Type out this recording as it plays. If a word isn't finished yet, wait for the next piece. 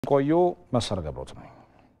ቆዩ መሰረገብሮት ነው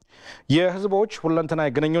የህዝቦች ሁለንተናዊ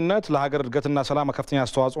ግንኙነት ለሀገር እድገትና ሰላም ከፍተኛ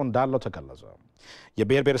አስተዋጽኦ እንዳለው ተገለጸ።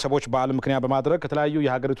 የብሔር ብሔረሰቦች በዓል ምክንያት በማድረግ ከተለያዩ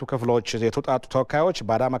የሀገሪቱ ክፍሎች የተውጣጡ ተወካዮች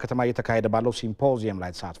በአዳማ ከተማ እየተካሄደ ባለው ሲምፖዚየም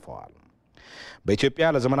ላይ ተሳትፈዋል። በኢትዮጵያ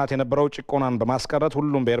ለዘመናት የነበረው ጭቆናን በማስቀረት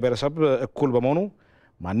ሁሉም ብሔር ብሔረሰብ እኩል በመሆኑ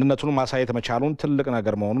ማንነቱን ማሳየት መቻሉን ትልቅ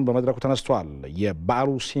ነገር መሆኑን በመድረኩ ተነስቷል። የበዓሉ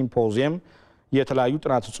ሲምፖዚየም የተለያዩ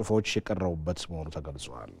ጥናት ጽሑፎች የቀረቡበት መሆኑ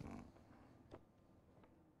ተገልጿል።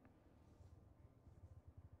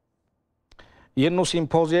 ይህኑ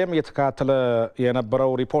ሲምፖዚየም የተካተለ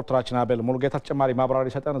የነበረው ሪፖርተራችን አቤል ሙሉጌታ ተጨማሪ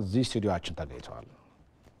ማብራሪያ ሰጠን እዚህ ስቱዲዮአችን ተገኝተዋል።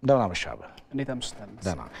 እንደምን አመሻበ? እንዴት አመሽታል?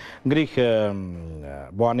 ደህና። እንግዲህ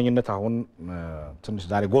በዋነኝነት አሁን ትንሽ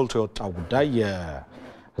ዛሬ ጎልቶ የወጣው ጉዳይ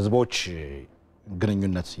የህዝቦች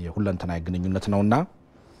ግንኙነት የሁለንተናዊ ግንኙነት ነውና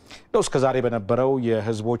እስከ ዛሬ በነበረው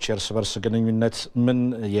የህዝቦች የእርስ በርስ ግንኙነት ምን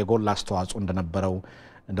የጎላ አስተዋጽኦ እንደነበረው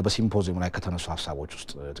እንደ በሲምፖዚየሙ ላይ ከተነሱ ሀሳቦች ውስጥ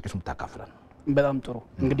ጥቂቱን ተካፍለን። በጣም ጥሩ።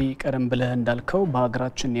 እንግዲህ ቀደም ብለህ እንዳልከው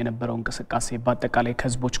በሀገራችን የነበረው እንቅስቃሴ በአጠቃላይ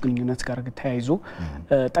ከህዝቦች ግንኙነት ጋር ተያይዞ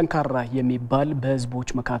ጠንካራ የሚባል በህዝቦች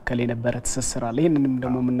መካከል የነበረ ትስስር አለ። ይህንንም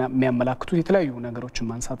ደግሞ የሚያመላክቱ የተለያዩ ነገሮችን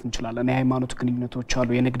ማንሳት እንችላለን። የሃይማኖት ግንኙነቶች አሉ፣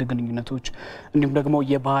 የንግድ ግንኙነቶች፣ እንዲሁም ደግሞ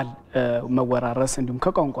የባህል መወራረስ እንዲሁም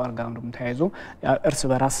ከቋንቋ ጋር ተያይዞ እርስ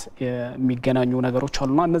በራስ የሚገናኙ ነገሮች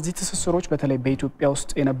አሉና እነዚህ ትስስሮች በተለይ በኢትዮጵያ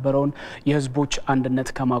ውስጥ የነበረውን የህዝቦች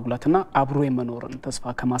አንድነት ከማጉላትና አብሮ የመኖርን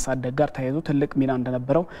ተስፋ ከማሳደግ ጋር ተያይዞ ትልቅ ሚና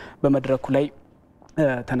እንደነበረው በመድረኩ ላይ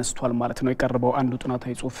ተነስቷል ማለት ነው። የቀረበው አንዱ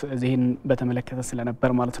ጥናታዊ ጽሑፍ ይህን በተመለከተ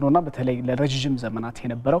ስለነበር ማለት ነውና በተለይ ለረጅም ዘመናት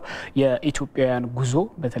የነበረው የኢትዮጵያውያን ጉዞ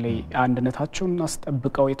በተለይ አንድነታቸውን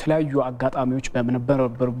አስጠብቀው የተለያዩ አጋጣሚዎች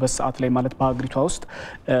በነበሩበት ሰዓት ላይ ማለት በሀገሪቷ ውስጥ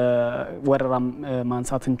ወረራም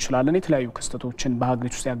ማንሳት እንችላለን። የተለያዩ ክስተቶችን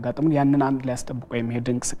በሀገሪቱ ውስጥ ያጋጠሙ ያንን አንድ ላይ አስጠብቀው የሚሄድ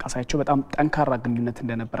እንቅስቃሴያቸው በጣም ጠንካራ ግንኙነት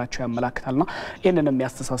እንደነበራቸው ያመላክታልና ይህንንም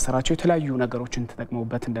ያስተሳሰራቸው የተለያዩ ነገሮችን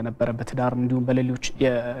ተጠቅመውበት እንደነበረ በትዳር እንዲሁም በሌሎች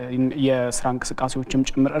የስራ እንቅስቃሴ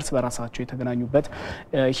ጭምር እርስ በራሳቸው የተገናኙበት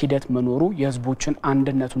ሂደት መኖሩ የህዝቦችን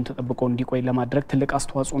አንድነቱን ተጠብቆ እንዲቆይ ለማድረግ ትልቅ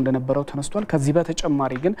አስተዋጽኦ እንደነበረው ተነስቷል። ከዚህ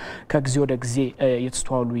በተጨማሪ ግን ከጊዜ ወደ ጊዜ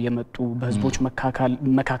የተስተዋሉ የመጡ በህዝቦች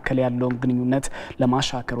መካከል ያለውን ግንኙነት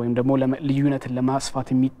ለማሻከር ወይም ደግሞ ልዩነትን ለማስፋት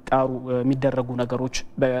የሚደረጉ ነገሮች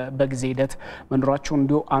በጊዜ ሂደት መኖራቸው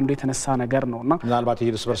እንዲሁ አንዱ የተነሳ ነገር ነውና ምናልባት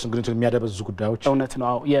የእርስ በርስ ግንኙነትን የሚያደበዝዙ ጉዳዮች እውነት ነው።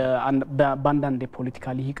 በአንዳንድ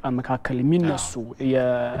የፖለቲካ ልሂቃን መካከል የሚነሱ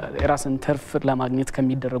የራስን ትርፍ ለማግኘት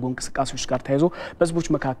ከሚደረጉ እንቅስቃሴዎች ጋር ተያይዞ በህዝቦች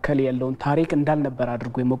መካከል ያለውን ታሪክ እንዳልነበር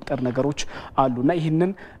አድርጎ የመቁጠር ነገሮች አሉና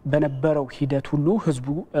ይህንን በነበረው ሂደት ሁሉ ህዝቡ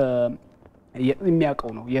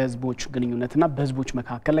የሚያውቀው ነው። የህዝቦች ግንኙነትና በህዝቦች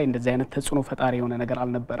መካከል ላይ እንደዚህ አይነት ተጽዕኖ ፈጣሪ የሆነ ነገር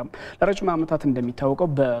አልነበረም። ለረጅም ዓመታት እንደሚታወቀው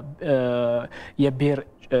የብሔር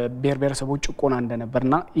ብሔረሰቦች ጭቆና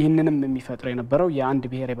እንደነበርና ይህንንም የሚፈጥር የነበረው የአንድ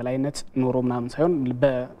ብሔር የበላይነት ኖሮ ምናምን ሳይሆን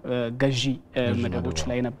በገዢ መደቦች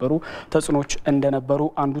ላይ የነበሩ ተጽዕኖች እንደነበሩ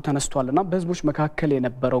አንዱ ተነስቷልና በህዝቦች መካከል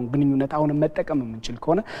የነበረውን ግንኙነት አሁን መጠቀም የምንችል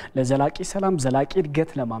ከሆነ ለዘላቂ ሰላም ዘላቂ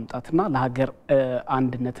እድገት ለማምጣትና ለሀገር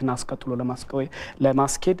አንድነትን አስቀጥሎ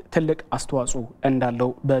ለማስኬድ ትልቅ አስተዋጽኦ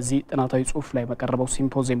እንዳለው በዚህ ጥናታዊ ጽሑፍ ላይ በቀረበው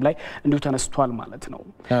ሲምፖዚየም ላይ እንዲሁ ተነስቷል ማለት ነው።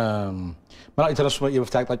 ማለት የተነሱ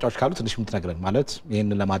የመፍትሄ አቅጣጫዎች ካሉ ትንሽ የምትነግረን ማለት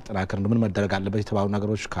ይህንን ለማጠናከር ምን መደረግ አለበት የተባሉ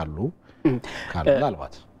ነገሮች ካሉ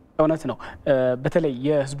ምናልባት እውነት ነው። በተለይ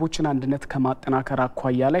የህዝቦችን አንድነት ከማጠናከር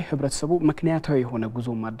አኳያ ላይ ህብረተሰቡ ምክንያታዊ የሆነ ጉዞ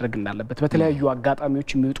ማድረግ እንዳለበት በተለያዩ አጋጣሚዎች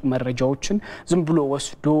የሚወጡ መረጃዎችን ዝም ብሎ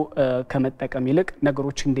ወስዶ ከመጠቀም ይልቅ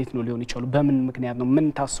ነገሮች እንዴት ነው ሊሆን ይችላል፣ በምን ምክንያት ነው፣ ምን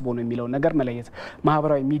ታስቦ ነው የሚለው ነገር መለየት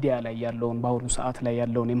ማህበራዊ ሚዲያ ላይ ያለውን በአሁኑ ሰዓት ላይ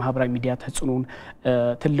ያለውን የማህበራዊ ሚዲያ ተጽዕኖን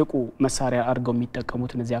ትልቁ መሳሪያ አድርገው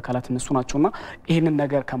የሚጠቀሙት እነዚህ አካላት እነሱ ናቸውና ይህንን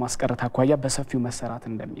ነገር ከማስቀረት አኳያ በሰፊው መሰራት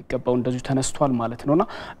እንደሚገባው እንደዚሁ ተነስቷል ማለት ነውና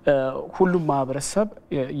ሁሉም ማህበረሰብ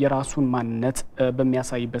የራሱን ማንነት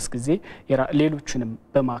በሚያሳይበት ጊዜ ሌሎችንም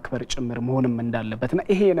በማክበር ጭምር መሆንም እንዳለበትና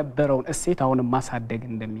ይሄ የነበረውን እሴት አሁንም ማሳደግ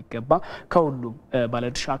እንደሚገባ ከሁሉም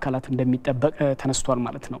ባለድርሻ አካላት እንደሚጠበቅ ተነስቷል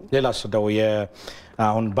ማለት ነው። ሌላስ ደው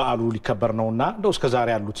አሁን በዓሉ ሊከበር ነውና እንደው እስከዛሬ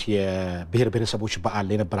ያሉት የብሔር ብሔረሰቦች በዓል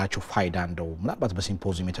የነበራቸው ፋይዳ እንደው ምናልባት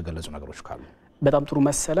በሲምፖዚየም የተገለጹ ነገሮች ካሉ በጣም ጥሩ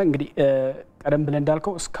መሰለ። እንግዲህ ቀደም ብለን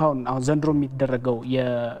እንዳልከው እስካሁን አሁን ዘንድሮ የሚደረገው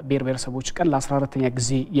የብሔር ብሔረሰቦች ቀን ለ14ኛ ጊዜ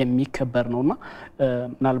የሚከበር ነውና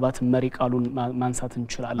ምናልባት መሪ ቃሉን ማንሳት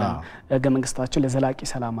እንችላለን። ህገ መንግስታችን ለዘላቂ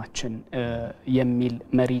ሰላማችን የሚል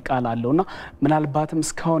መሪ ቃል አለውና ምናልባትም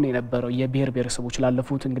እስካሁን የነበረው የብሔር ብሔረሰቦች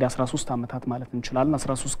ላለፉት እንግዲህ 13 ዓመታት ማለት እንችላለን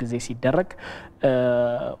 13 ጊዜ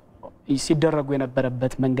ሲደረጉ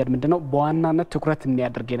የነበረበት መንገድ ምንድነው? በዋናነት ትኩረት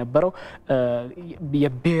የሚያደርግ የነበረው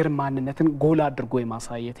የብሔር ማንነትን ጎላ አድርጎ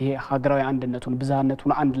የማሳየት ይሄ ሀገራዊ አንድነቱን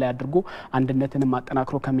ብዛነቱን አንድ ላይ አድርጎ አንድነትን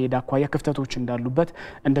ማጠናክሮ ከመሄድ አኳያ ክፍተቶች እንዳሉበት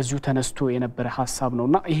እንደዚሁ ተነስቶ የነበረ ሀሳብ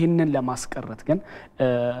ነውና ይህንን ለማስቀረት ግን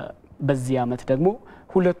በዚህ ዓመት ደግሞ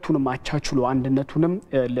ሁለቱንም አቻችሎ አንድነቱንም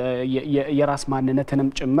የራስ ማንነትንም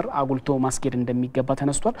ጭምር አጉልቶ ማስኬድ እንደሚገባ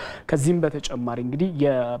ተነስቷል። ከዚህም በተጨማሪ እንግዲህ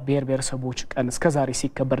የብሔር ብሔረሰቦች ቀን እስከዛሬ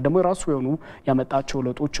ሲከበር ደግሞ የራሱ የሆኑ ያመጣቸው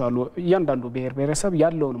ለውጦች አሉ። እያንዳንዱ ብሔር ብሔረሰብ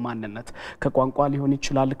ያለውን ማንነት ከቋንቋ ሊሆን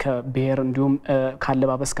ይችላል ከብሔር እንዲሁም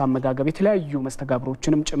ካለባበስ ከአመጋገብ የተለያዩ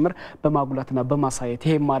መስተጋብሮችንም ጭምር በማጉላትና በማሳየት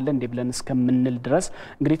ይሄም አለ እንደ ብለን እስከምንል ድረስ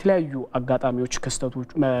እንግዲህ የተለያዩ አጋጣሚዎች ክስተቶች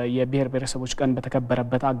የብሔር ብሔረሰቦች ቀን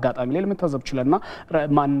በተከበረበት አጋጣሚ ላይ ለመታዘብ ችለና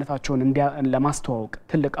ማንነታቸውን ለማስተዋወቅ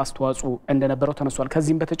ትልቅ አስተዋጽኦ እንደነበረው ተነስቷል።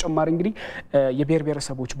 ከዚህም በተጨማሪ እንግዲህ የብሔር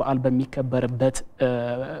ብሔረሰቦች በዓል በሚከበርበት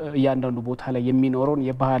እያንዳንዱ ቦታ ላይ የሚኖረውን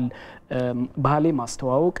ባህል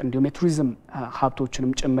ማስተዋወቅ እንዲሁም የቱሪዝም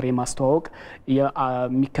ሀብቶችንም ጭምር የማስተዋወቅ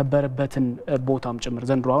የሚከበርበትን ቦታም ጭምር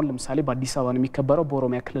ዘንድሮ አሁን ለምሳሌ በአዲስ አበባ ነው የሚከበረው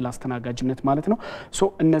በኦሮሚያ ክልል አስተናጋጅነት ማለት ነው። ሶ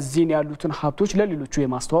እነዚህን ያሉትን ሀብቶች ለሌሎቹ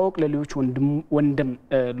የማስተዋወቅ ለሌሎች ወንድም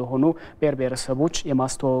ለሆኑ ብሔር ብሔረሰቦች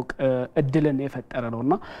የማስተዋወቅ እድልን የፈጠረ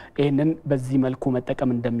ነውና ይህንን በዚህ መልኩ መጠቀም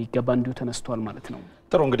እንደሚገባ እንዲሁ ተነስቷል ማለት ነው።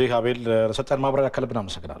 ጥሩ እንግዲህ አቤል ለሰጠን ማብራሪያ ከልብ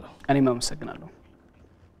አመሰግናለሁ። እኔም አመሰግናለሁ።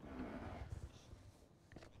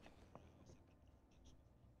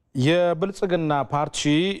 የብልጽግና ፓርቲ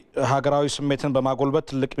ሀገራዊ ስሜትን በማጎልበት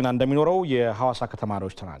ትልቅ ሚና እንደሚኖረው የሐዋሳ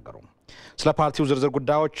ከተማሪዎች ተናገሩ። ስለ ፓርቲው ዝርዝር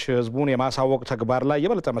ጉዳዮች ህዝቡን የማሳወቅ ተግባር ላይ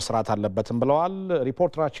የበለጠ መስራት አለበትም ብለዋል።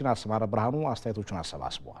 ሪፖርተራችን አስማረ ብርሃኑ አስተያየቶቹን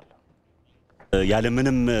አሰባስበዋል።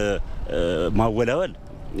 ያለምንም ማወላወል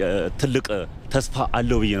ትልቅ ተስፋ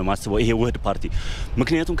አለው ብዬ ነው ማስበው ይሄ ውህድ ፓርቲ።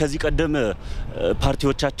 ምክንያቱም ከዚህ ቀደም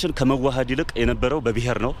ፓርቲዎቻችን ከመዋሃድ ይልቅ የነበረው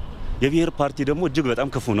በብሔር ነው። የብሔር ፓርቲ ደግሞ እጅግ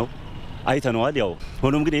በጣም ክፉ ነው አይተነዋል። ያው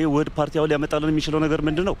ሆኖም ግን ይሄ ውህድ ፓርቲ አሁን ሊያመጣልን የሚችለው ነገር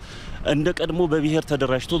ምንድነው? እንደ ቀድሞ በብሔር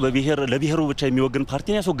ተደራጅቶ ለብሔሩ ብቻ የሚወግን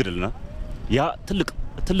ፓርቲን ያስወግድልናል። ያ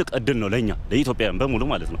ትልቅ እድል ነው ለኛ ለኢትዮጵያውያን በሙሉ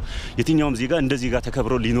ማለት ነው። የትኛውም ዜጋ እንደዚህ ጋር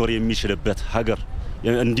ተከብሮ ሊኖር የሚችልበት ሀገር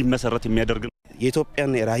እንዲመሰረት የሚያደርግ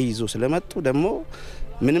የኢትዮጵያን ራዕይ ይዞ ስለመጡ ደግሞ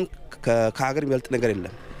ምንም ከሀገር የሚበልጥ ነገር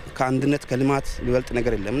የለም፣ ከአንድነት ከልማት የሚበልጥ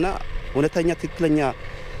ነገር የለምና እውነተኛ ትክክለኛ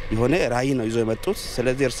የሆነ ራዕይ ነው ይዞ የመጡት።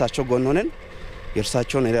 ስለዚህ እርሳቸው ጎን ሆነን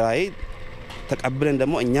የእርሳቸውን ራዕይ ተቀብለን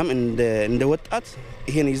ደግሞ እኛም እንደ ወጣት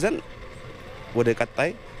ይሄን ይዘን ወደ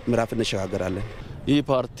ቀጣይ ምዕራፍ እንሸጋገራለን። ይህ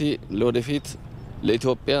ፓርቲ ለወደፊት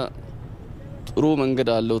ለኢትዮጵያ ጥሩ መንገድ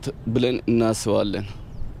አለው ብለን እናስባለን።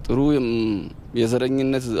 ጥሩ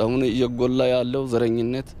የዘረኝነት አሁን እየጎላ ያለው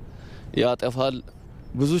ዘረኝነት ያጠፋል፣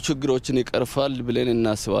 ብዙ ችግሮችን ይቀርፋል ብለን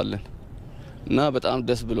እናስባለን እና በጣም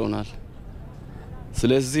ደስ ብሎናል።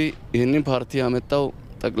 ስለዚህ ይህንን ፓርቲ ያመጣው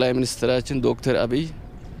ጠቅላይ ሚኒስትራችን ዶክተር አብይ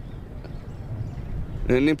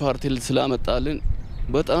ይህንን ፓርቲ ስላመጣልን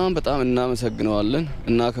በጣም እናመሰግነዋለን፣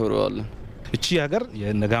 እናከብረዋለን። እቺ ሀገር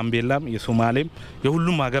የጋምቤላም የሶማሌም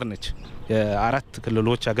የሁሉም ሀገር ነች። የአራት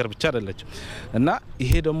ክልሎች ሀገር ብቻ አይደለች እና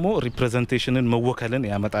ይሄ ደግሞ ሪፕሬዘንቴሽንን መወከልን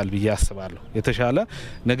ያመጣል ብዬ አስባለሁ። የተሻለ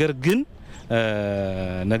ነገር ግን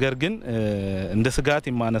እንደ ስጋት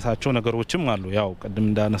የማነሳቸው ነገሮችም አሉ። ያው ቀደም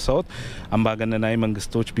እንዳነሳሁት አምባገነናዊ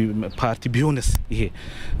መንግስቶች ፓርቲ ቢሆንስ ይሄ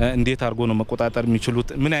እንዴት አድርጎ ነው መቆጣጠር የሚችሉት?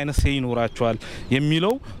 ምን አይነት ሰይ ይኖራቸዋል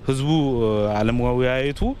የሚለው ህዝቡ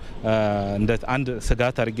አለመወያየቱ እንደ አንድ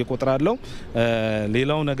ስጋት አድርጌ ቆጥራለሁ።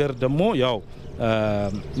 ሌላው ነገር ደግሞ ያው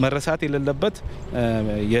መረሳት የሌለበት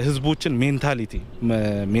የህዝቦችን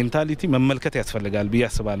ሜንታሊቲ መመልከት ያስፈልጋል ብዬ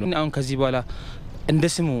አስባለሁ። አሁን ከዚህ በኋላ እንደ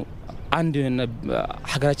ስሙ አንድ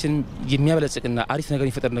ሀገራችን የሚያበለጽግና አሪፍ ነገር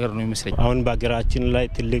የሚፈጠር ነገር ነው የሚመስለኝ። አሁን በሀገራችን ላይ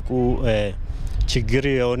ትልቁ ችግር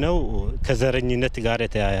የሆነው ከዘረኝነት ጋር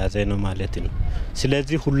የተያያዘ ነው ማለት ነው።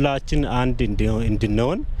 ስለዚህ ሁላችን አንድ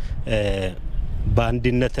እንድንሆን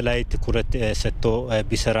በአንድነት ላይ ትኩረት ሰጥቶ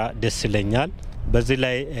ቢሰራ ደስ ይለኛል። በዚህ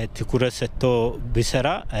ላይ ትኩረት ሰጥቶ ቢሰራ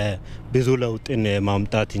ብዙ ለውጥን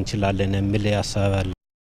ማምጣት እንችላለን የሚል ያሳባል።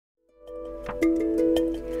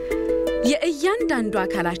 የእያንዳንዱ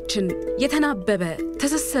አካላችን የተናበበ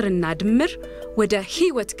ትስስርና ድምር ወደ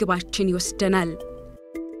ህይወት ግባችን ይወስደናል።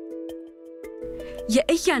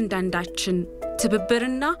 የእያንዳንዳችን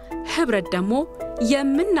ትብብርና ህብረት ደግሞ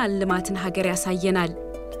የምናልማትን ሀገር ያሳየናል።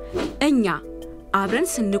 እኛ አብረን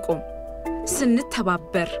ስንቆም፣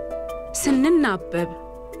 ስንተባበር፣ ስንናበብ፣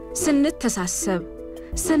 ስንተሳሰብ፣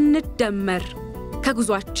 ስንደመር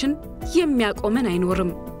ከጉዟችን የሚያቆመን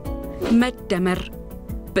አይኖርም። መደመር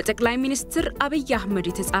በጠቅላይ ሚኒስትር አብይ አህመድ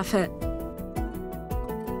የተጻፈ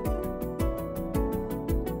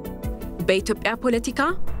በኢትዮጵያ ፖለቲካ፣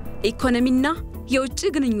 ኢኮኖሚና የውጭ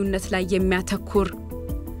ግንኙነት ላይ የሚያተኩር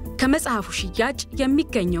ከመጽሐፉ ሽያጭ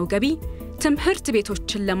የሚገኘው ገቢ ትምህርት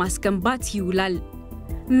ቤቶችን ለማስገንባት ይውላል።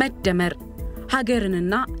 መደመር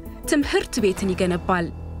ሀገርንና ትምህርት ቤትን ይገነባል።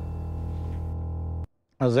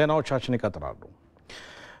 ዜናዎቻችን ይቀጥላሉ።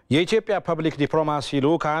 የኢትዮጵያ ፐብሊክ ዲፕሎማሲ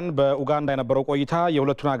ልኡካን በኡጋንዳ የነበረው ቆይታ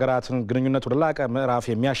የሁለቱን ሀገራትን ግንኙነት ወደ ላቀ ምዕራፍ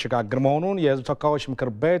የሚያሸጋግር መሆኑን የሕዝብ ተወካዮች ምክር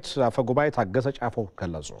ቤት አፈጉባኤ ታገሰ ጫፎ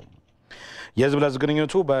ገለጹ። የሕዝብ ለሕዝብ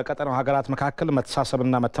ግንኙነቱ በቀጠናው ሀገራት መካከል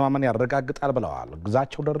መተሳሰብና መተማመን ያረጋግጣል ብለዋል።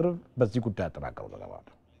 ግዛቸው ደርብ በዚህ ጉዳይ አጠናቀሩ ዘገባ።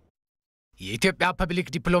 የኢትዮጵያ ፐብሊክ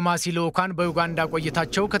ዲፕሎማሲ ልኡካን በኡጋንዳ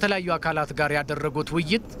ቆይታቸው ከተለያዩ አካላት ጋር ያደረጉት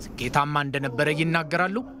ውይይት ስኬታማ እንደነበረ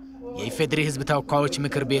ይናገራሉ። የኢፌዴሪ ሕዝብ ተወካዮች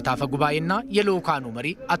ምክር ቤት አፈጉባኤና የልኡካኑ መሪ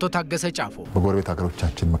አቶ ታገሰ ጫፎ በጎረቤት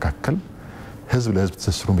ሀገሮቻችን መካከል ሕዝብ ለሕዝብ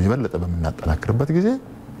ትስስሩን የበለጠ በመናጠናክርበት ጊዜ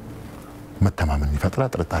መተማመን ይፈጥራል፣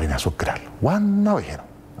 ጥርጣሬን ያስወግዳል። ዋናው ይሄ ነው።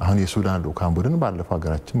 አሁን የሱዳን ልኡካን ቡድን ባለፈው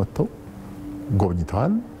ሀገራችን መጥተው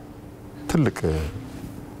ጎብኝተዋል። ትልቅ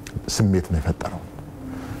ስሜት ነው የፈጠረው።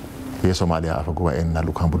 የሶማሊያ አፈጉባኤና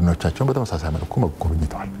ልኡካን ቡድኖቻቸውን በተመሳሳይ መልኩ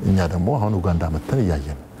ጎብኝተዋል። እኛ ደግሞ አሁን ኡጋንዳ መጥተን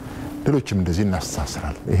እያየን ሌሎችም እንደዚህ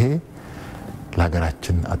እናስተሳስራል። ይሄ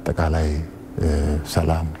ለሀገራችን አጠቃላይ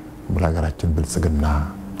ሰላም፣ ለሀገራችን ብልጽግና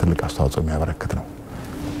ትልቅ አስተዋጽኦ የሚያበረክት ነው።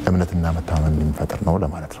 እምነትና መተማመን የሚፈጥር ነው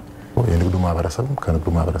ለማለት ነው። የንግዱ ማህበረሰብ ከንግዱ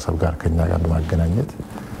ማህበረሰብ ጋር ከኛ ጋር በማገናኘት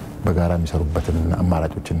በጋራ የሚሰሩበትን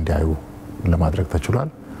አማራጮችን እንዲያዩ ለማድረግ ተችሏል።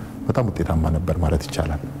 በጣም ውጤታማ ነበር ማለት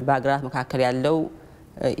ይቻላል። በሀገራት መካከል ያለው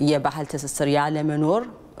የባህል ትስስር ያለመኖር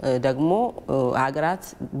ደግሞ ሀገራት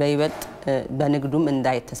በይበልጥ በንግዱም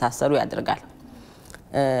እንዳይተሳሰሩ ያደርጋል።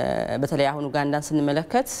 በተለይ አሁን ኡጋንዳን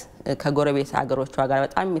ስንመለከት ከጎረቤት ሀገሮቿ ጋር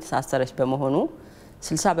በጣም የተሳሰረች በመሆኑ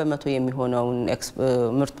 60% የሚሆነውን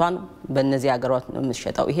ምርቷን በእነዚህ ሀገራት ነው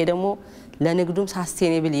የምትሸጠው። ይሄ ደግሞ ለንግዱም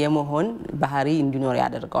ሳስቴኔብል የመሆን ባህሪ እንዲኖር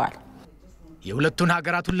ያደርገዋል። የሁለቱን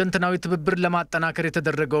ሀገራት ሁለንተናዊ ትብብር ለማጠናከር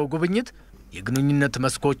የተደረገው ጉብኝት የግንኙነት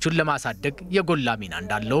መስኮቹን ለማሳደግ የጎላ ሚና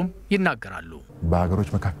እንዳለውም ይናገራሉ። በሀገሮች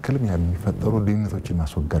መካከልም የሚፈጠሩ ልዩነቶችን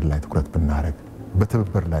ማስወገድ ላይ ትኩረት ብናደርግ፣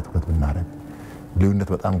 በትብብር ላይ ትኩረት ብናደርግ፣ ልዩነት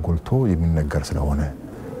በጣም ጎልቶ የሚነገር ስለሆነ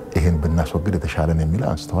ይሄን ብናስወግድ የተሻለ ነው የሚል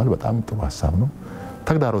አንስተዋል። በጣም ጥሩ ሀሳብ ነው።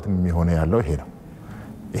 ተግዳሮትም የሚሆነ ያለው ይሄ ነው።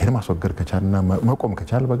 ይሄን ማስወገድ ከቻልና መቆም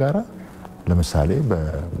ከቻል በጋራ ለምሳሌ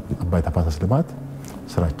በአባይ ተፋሰስ ልማት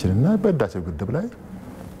ስራችንና በህዳሴው ግድብ ላይ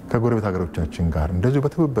ከጎረቤት ሀገሮቻችን ጋር እንደዚሁ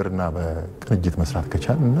በትብብርና በቅንጅት መስራት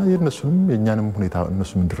ከቻልና የነሱንም የኛንም ሁኔታ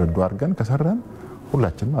እነሱም እንዲረዱ አድርገን ከሰራን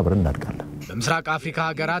ሁላችንም አብረን እናድጋለን። በምስራቅ አፍሪካ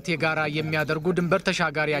ሀገራት የጋራ የሚያደርጉ ድንበር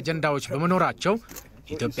ተሻጋሪ አጀንዳዎች በመኖራቸው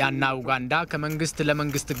ኢትዮጵያና ኡጋንዳ ከመንግስት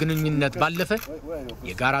ለመንግስት ግንኙነት ባለፈ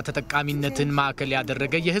የጋራ ተጠቃሚነትን ማዕከል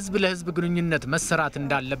ያደረገ የህዝብ ለህዝብ ግንኙነት መሰራት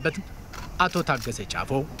እንዳለበት አቶ ታገሰ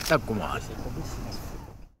ጫፎ ጠቁመዋል።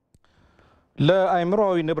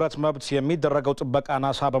 ለአእምሮአዊ ንብረት መብት የሚደረገው ጥበቃ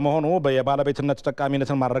አናሳ በመሆኑ የባለቤትነት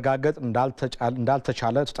ተጠቃሚነትን ማረጋገጥ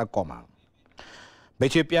እንዳልተቻለ ተጠቆመ።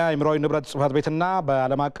 በኢትዮጵያ አእምሮአዊ ንብረት ጽሕፈት ቤትና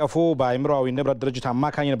በዓለም አቀፉ በአእምሮአዊ ንብረት ድርጅት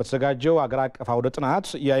አማካኝነት በተዘጋጀው አገር አቀፍ አውደ ጥናት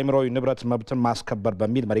የአእምሮአዊ ንብረት መብትን ማስከበር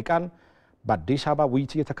በሚል መሪ ቃል በአዲስ አበባ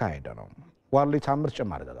ውይይት እየተካሄደ ነው። ዋርሊ ታምር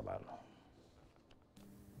ጨማሪ ዘገባ አለው።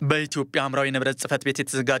 በኢትዮጵያ አእምሮአዊ ንብረት ጽሕፈት ቤት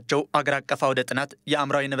የተዘጋጀው አገር አቀፍ አውደ ጥናት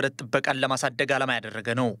የአእምሮአዊ ንብረት ጥበቃን ለማሳደግ ዓላማ ያደረገ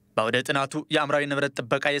ነው። በአውደ ጥናቱ የአእምሮአዊ ንብረት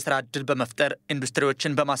ጥበቃ የስራ ዕድል በመፍጠር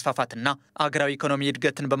ኢንዱስትሪዎችን በማስፋፋትና አገራዊ ኢኮኖሚ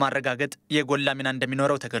እድገትን በማረጋገጥ የጎላ ሚና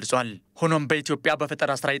እንደሚኖረው ተገልጿል። ሆኖም በኢትዮጵያ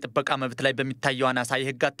በፈጠራ ስራ የጥበቃ መብት ላይ በሚታየው አናሳ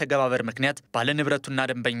የህግ አተገባበር ምክንያት ባለንብረቱና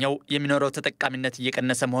ደንበኛው የሚኖረው ተጠቃሚነት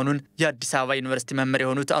እየቀነሰ መሆኑን የአዲስ አበባ ዩኒቨርሲቲ መምህር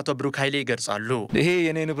የሆኑት አቶ ብሩክ ኃይሌ ይገልጻሉ። ይሄ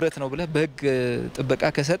የኔ ንብረት ነው ብለህ በህግ ጥበቃ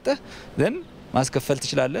ከሰጠህ ዘን ማስከፈል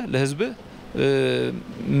ትችላለህ። ለህዝብ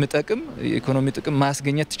ምጠቅም ኢኮኖሚ ጥቅም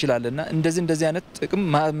ማስገኘት ትችላለህና እንደዚህ አይነት ጥቅም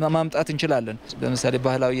ማምጣት እንችላለን። ለምሳሌ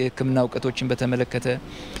ባህላዊ የህክምና እውቀቶችን በተመለከተ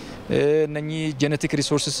እነኚህ ጄኔቲክ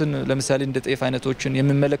ሪሶርስስን ለምሳሌ እንደ ጤፍ አይነቶችን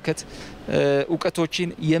የሚመለከት እውቀቶችን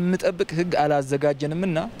የሚጠብቅ ህግ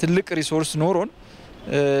አላዘጋጀንምና ትልቅ ሪሶርስ ኖሮን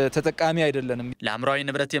ተጠቃሚ አይደለንም። ለአእምሮአዊ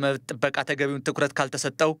ንብረት የመብት ጥበቃ ተገቢውን ትኩረት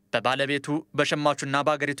ካልተሰጠው በባለቤቱ በሸማቹና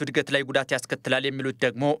በአገሪቱ እድገት ላይ ጉዳት ያስከትላል የሚሉት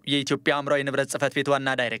ደግሞ የኢትዮጵያ አእምሮአዊ ንብረት ጽሕፈት ቤት ዋና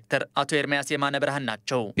ዳይሬክተር አቶ ኤርሚያስ የማነ ብርሃን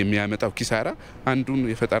ናቸው። የሚያመጣው ኪሳራ አንዱን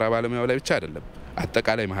የፈጠራ ባለሙያው ላይ ብቻ አይደለም፣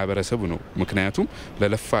 አጠቃላይ ማህበረሰቡ ነው። ምክንያቱም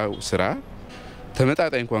ለለፋው ስራ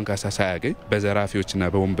ተመጣጣኝ እንኳን ካሳ ሳያገኝ በዘራፊዎችና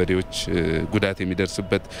በወንበዴዎች ጉዳት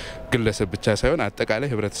የሚደርስበት ግለሰብ ብቻ ሳይሆን አጠቃላይ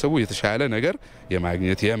ህብረተሰቡ የተሻለ ነገር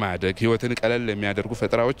የማግኘት የማደግ ህይወትን ቀለል የሚያደርጉ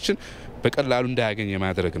ፈጠራዎችን በቀላሉ እንዳያገኝ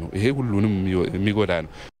የማድረግ ነው። ይሄ ሁሉንም የሚጎዳ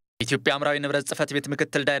ነው። የኢትዮጵያ አእምሮአዊ ንብረት ጽሕፈት ቤት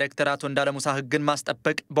ምክትል ዳይሬክተር አቶ እንዳለሙሳ ህግን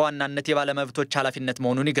ማስጠበቅ በዋናነት የባለመብቶች ኃላፊነት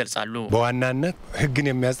መሆኑን ይገልጻሉ። በዋናነት ህግን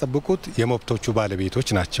የሚያስጠብቁት የመብቶቹ ባለቤቶች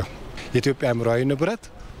ናቸው። የኢትዮጵያ አእምሮአዊ ንብረት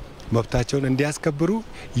መብታቸውን እንዲያስከብሩ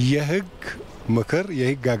የህግ ምክር፣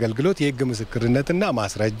 የህግ አገልግሎት፣ የህግ ምስክርነትና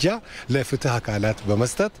ማስረጃ ለፍትህ አካላት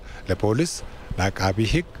በመስጠት ለፖሊስ፣ ለአቃቢ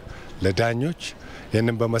ህግ፣ ለዳኞች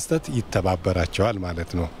ይህንን በመስጠት ይተባበራቸዋል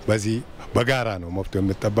ማለት ነው። በዚህ በጋራ ነው መብቱ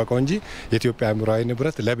የሚጠበቀው እንጂ የኢትዮጵያ አእምሮአዊ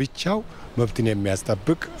ንብረት ለብቻው መብትን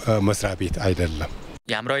የሚያስጠብቅ መስሪያ ቤት አይደለም።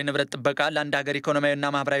 የአእምሯዊ ንብረት ጥበቃ ለአንድ ሀገር ኢኮኖሚያዊና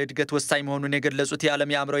ማህበራዊ እድገት ወሳኝ መሆኑን የገለጹት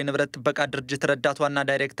የዓለም የአእምሯዊ ንብረት ጥበቃ ድርጅት ረዳት ዋና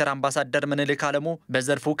ዳይሬክተር አምባሳደር ምንልክ አለሙ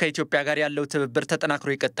በዘርፉ ከኢትዮጵያ ጋር ያለው ትብብር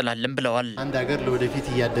ተጠናክሮ ይቀጥላልም ብለዋል። አንድ ሀገር ለወደፊት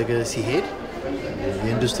እያደገ ሲሄድ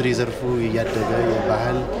የኢንዱስትሪ ዘርፉ እያደገ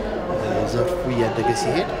የባህል ዘርፉ እያደገ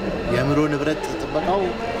ሲሄድ የአእምሮ ንብረት ጥበቃው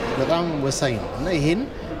በጣም ወሳኝ ነው እና ይሄን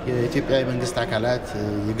የኢትዮጵያ መንግስት አካላት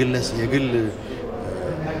የግል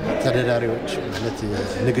ተደራሪዎች ማለት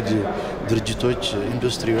ንግድ ድርጅቶች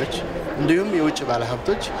ኢንዱስትሪዎች እንዲሁም የውጭ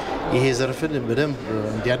ባለሀብቶች ይሄ ዘርፍን በደንብ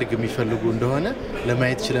እንዲያድግ የሚፈልጉ እንደሆነ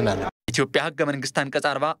ለማየት ችለናል። ኢትዮጵያ ህገ መንግስት አንቀጽ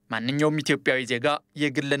 40 ማንኛውም ኢትዮጵያዊ ዜጋ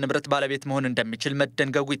የግል ንብረት ባለቤት መሆን እንደሚችል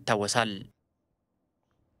መደንገጉ ይታወሳል።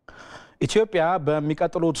 ኢትዮጵያ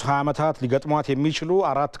በሚቀጥሉት 20 ዓመታት ሊገጥሟት የሚችሉ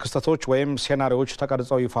 4 ክስተቶች ወይም ሴናሪዎች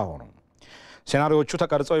ተቀርጸው ይፋ ሆኑ። ሴናሪዎቹ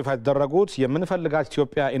ተቀርጸው ይፋ የተደረጉት የምንፈልጋት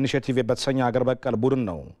ኢትዮጵያ ኢኒሼቲቭ በተሰኘ ሀገር በቀል ቡድን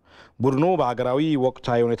ነው። ቡድኑ በሀገራዊ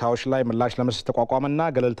ወቅታዊ ሁኔታዎች ላይ ምላሽ ለመስጠት የተቋቋመና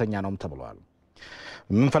ገለልተኛ ነውም ተብሏል።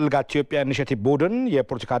 የምንፈልጋት ኢትዮጵያ ኢኒሼቲቭ ቡድን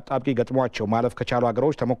የፖለቲካ አጣብቂኝ ገጥሟቸው ማለፍ ከቻሉ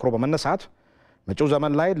ሀገሮች ተሞክሮ በመነሳት መጪው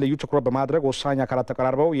ዘመን ላይ ልዩ ትኩረት በማድረግ ወሳኝ አካላት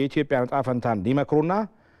ተቀራርበው የኢትዮጵያ ዕጣ ፈንታ እንዲመክሩና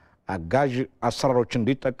አጋዥ አሰራሮችን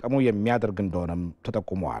እንዲጠቀሙ የሚያደርግ እንደሆነም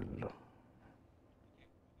ተጠቁመዋል።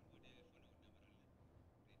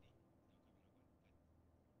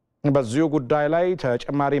 በዚሁ ጉዳይ ላይ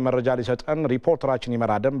ተጨማሪ መረጃ ሊሰጠን ሪፖርተራችን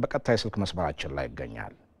ይመር አደም በቀጥታ የስልክ መስመራችን ላይ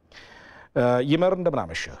ይገኛል። ይመር እንደምን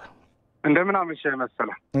አመሸህ? እንደምን አመሸህ መሰለ።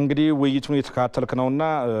 እንግዲህ ውይይቱን እየተከታተልክ ነውና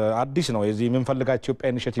አዲስ ነው የዚህ የምንፈልጋት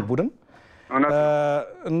ኢትዮጵያ ኢኒሼቲቭ ቡድን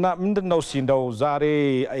እና ምንድነው እስቲ እንደው ዛሬ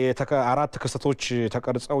 4 ክስተቶች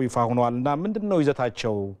ተቀርጸው ይፋ ሆነዋልና ምንድነው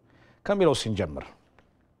ይዘታቸው ከሚለው ስንጀምር።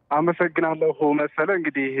 አመሰግናለሁ መሰለ።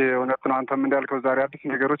 እንግዲህ እውነት ነው አንተም እንዳልከው ዛሬ አዲስ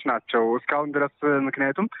ነገሮች ናቸው እስካሁን ድረስ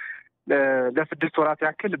ምክንያቱም ለ6 ወራት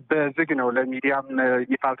ያክል በዝግ ነው ለሚዲያም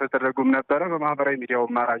ይፋ አልተደረጉም ነበረ። በማህበራዊ ሚዲያው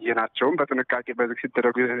ማራየናቸው በጥንቃቄ በዝግ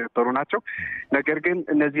ሲደረጉ የነበሩ ናቸው። ነገር ግን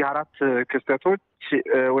እነዚህ 4 ክስተቶች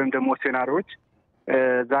ወይም ደግሞ ሴናሪዎች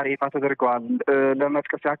ዛሬ ይፋ ተደርገዋል።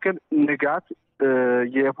 ለመጥቀስ ያክል ንጋት፣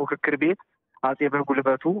 የፉክክር ቤት፣ አጼ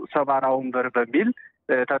በጉልበቱ፣ ሰባራ ወንበር በሚል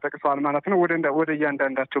ተጠቅሰዋል ማለት ነው። ወደ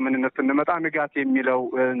እያንዳንዳቸው ምንነት ስንመጣ ንጋት የሚለው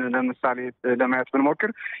ለምሳሌ ለማየት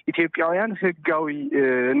ብንሞክር ኢትዮጵያውያን ህጋዊ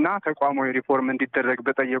እና ተቋማዊ ሪፎርም እንዲደረግ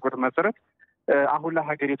በጠየቁት መሰረት አሁን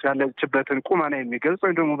ለሀገሪቱ ያለችበትን ቁመና የሚገልጽ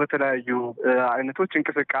ወይም ደግሞ በተለያዩ አይነቶች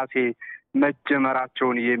እንቅስቃሴ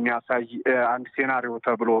መጀመራቸውን የሚያሳይ አንድ ሴናሪዮ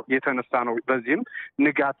ተብሎ የተነሳ ነው። በዚህም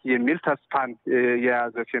ንጋት የሚል ተስፋን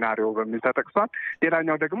የያዘ ሴናሪዮ በሚል ተጠቅሷል።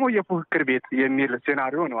 ሌላኛው ደግሞ የፉክክር ቤት የሚል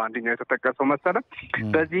ሴናሪዮ ነው አንደኛው የተጠቀሰው መሰለ።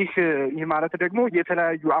 በዚህ ይህ ማለት ደግሞ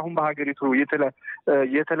የተለያዩ አሁን በሀገሪቱ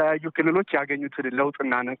የተለያዩ ክልሎች ያገኙትን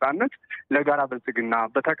ለውጥና ነጻነት ለጋራ ብልጽግና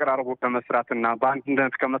በተቀራርቦ ከመስራትና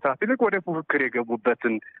በአንድነት ከመስራት ይልቅ ወደ ፉክክር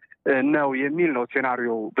የገቡበትን ነው የሚል ነው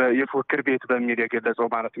ሴናሪዮ የፉክክር ቤት በሚል የገለጸው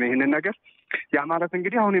ማለት ነው። ይህንን ነገር ያ ማለት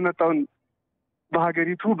እንግዲህ አሁን የመጣውን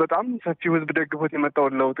በሀገሪቱ በጣም ሰፊው ህዝብ ደግፎት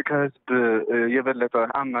የመጣውን ለውጥ ከህዝብ የበለጠ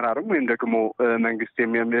አመራርም ወይም ደግሞ መንግስት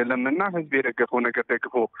የሚለምና ህዝብ የደገፈው ነገር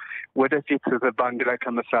ደግፎ ወደፊት በአንድ ላይ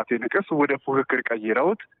ከመስራት ይልቅስ ወደ ፉክክር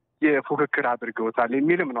ቀይረውት የፉክክር አድርገውታል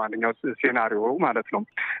የሚልም ነው አንደኛው ሴናሪዮ ማለት ነው።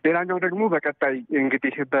 ሌላኛው ደግሞ በቀጣይ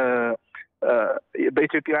እንግዲህ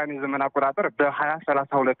በኢትዮጵያውያን የዘመን አቆጣጠር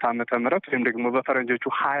በ2032 ዓመተ ምህረት ወይም ደግሞ በፈረንጆቹ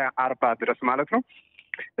 2040 ድረስ ማለት ነው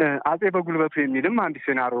አጼ በጉልበቱ የሚልም አንድ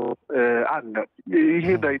ሴናሪዮ አለ። ይሄ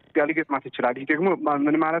በኢትዮጵያ ሊገጥማት ይችላል። ይህ ደግሞ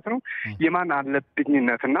ምን ማለት ነው? የማን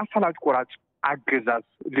አለብኝነትና ፈላጭ ቆራጭ አገዛዝ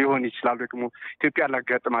ሊሆን ይችላል፣ ደግሞ ኢትዮጵያ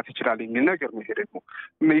ሊያጋጥማት ይችላል የሚል ነገር ነው።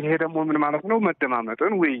 ይሄ ደግሞ ምን ማለት ነው?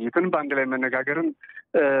 መደማመጥን፣ ውይይትን፣ በአንድ ላይ መነጋገርን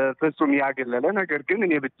ፍጹም ያገለለ ነገር ግን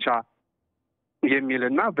እኔ ብቻ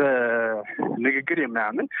የሚልና በንግግር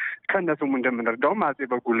የማያምን ከነሱም እንደምንረዳውም አጼ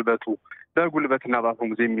በጉልበትና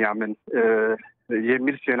በአፈሙዝ የሚያምን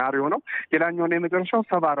የሚል ሴናሪዮ ነው። ሌላኛውና የመጨረሻው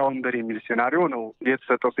ሰባራ ወንበር የሚል ሴናሪዮ ነው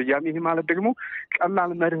የተሰጠው ስያሜ። ይህ ማለት ደግሞ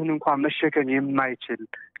ቀላል መርህን እንኳን መሸከም የማይችል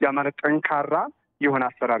ያ ማለት ጠንካራ የሆነ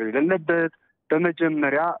አሰራር የሌለበት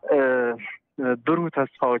በመጀመሪያ ብሩህ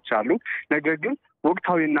ተስፋዎች አሉ፣ ነገር ግን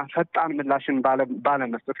ወቅታዊና ፈጣን ምላሽን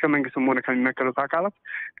ባለመስጠት ከመንግስትም ሆነ ከሚመለከቱት አካላት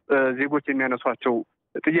ዜጎች የሚያነሷቸው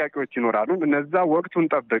ጥያቄዎች ይኖራሉ። እነዛ ወቅቱን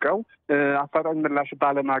ጠብቀው አፋጣኝ ምላሽ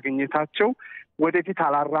ባለማግኘታቸው ወደፊት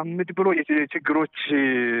አላራምድ ብሎ የችግሮች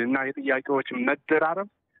እና የጥያቄዎች መደራረብ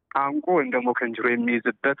አንቆ ወይም ደግሞ ከንጅሮ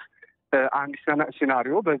የሚይዝበት አንድ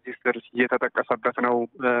ሲናሪዮ በዚህ ስር እየተጠቀሰበት ነው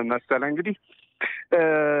መሰለ። እንግዲህ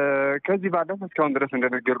ከዚህ ባለፈ እስካሁን ድረስ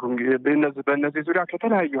እንደነገርኩ በእነዚህ ዙሪያ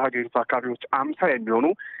ከተለያዩ ሀገሪቱ አካባቢዎች 50 የሚሆኑ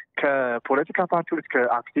ከፖለቲካ ፓርቲዎች፣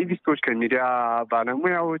 ከአክቲቪስቶች፣ ከሚዲያ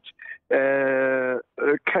ባለሙያዎች፣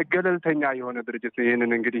 ከገለልተኛ የሆነ ድርጅት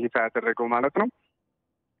ይህንን እንግዲህ ይፋ ያደረገው ማለት ነው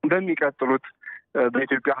በሚቀጥሉት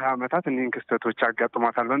በኢትዮጵያ 20 ዓመታት እኒህን ክስተቶች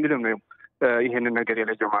ያጋጥሟታል በሚልም ነው ይሄንን ነገር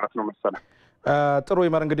የለየው ማለት ነው መሰለ። ጥሩ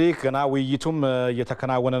ይመር እንግዲህ ገና ውይይቱም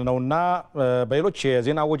እየተከናወነ ነውና በሌሎች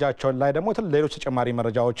የዜና ወጃቸው ላይ ደግሞ ሌሎች ተጨማሪ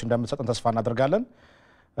መረጃዎች እንደምትሰጥን ተስፋ እናደርጋለን።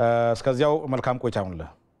 እስከዚያው መልካም ቆይታ ይሁንልህ።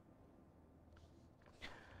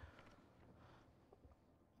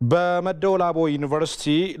 በመደወላቡ ዩኒቨርሲቲ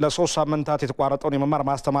ለ3 ሳምንታት የተቋረጠውን የመማር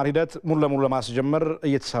ማስተማር ሂደት ሙሉ ለሙሉ ለማስጀመር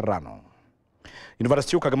እየተሰራ ነው።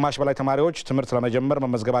 ዩኒቨርሲቲው ከግማሽ በላይ ተማሪዎች ትምህርት ለመጀመር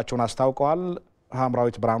መመዝገባቸውን አስታውቀዋል።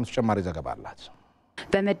 ሀምራዊት ብርሃኑ ተጨማሪ ዘገባ አላት።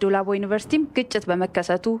 በመደወላቡ ዩኒቨርሲቲም ግጭት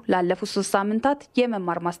በመከሰቱ ላለፉት 3 ሳምንታት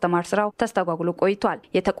የመማር ማስተማር ስራው ተስተጓጉሎ ቆይቷል።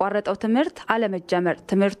 የተቋረጠው ትምህርት አለመጀመር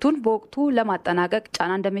ትምህርቱን በወቅቱ ለማጠናቀቅ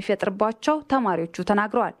ጫና እንደሚፈጥርባቸው ተማሪዎቹ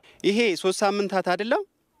ተናግረዋል። ይሄ 3 ሳምንታት አይደለም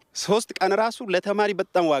 3 ቀን ራሱ ለተማሪ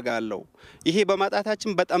በጣም ዋጋ አለው። ይሄ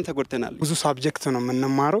በማጣታችን በጣም ተጎድተናል። ብዙ ሳብጀክት ነው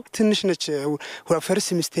የምንማረው። ትንሽ ነች ፈርስ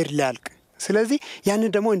ሚኒስቴር ሊያልቅ። ስለዚህ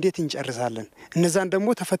ያንን ደግሞ እንዴት እንጨርሳለን? እነዛን ደግሞ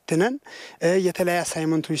ተፈትነን የተለያየ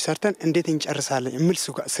አሳይመንቶች ሰርተን እንዴት እንጨርሳለን የሚል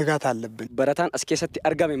ስጋት አለብን። በረታን እስከሰቲ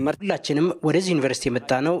አርጋም ሁላችንም ወደዚህ ዩኒቨርሲቲ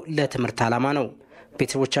የመጣ ነው ለትምህርት ዓላማ ነው።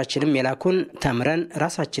 ቤተሰቦቻችንም የላኩን ተምረን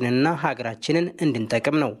ራሳችንንና ሀገራችንን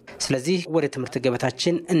እንድንጠቅም ነው። ስለዚህ ወደ ትምህርት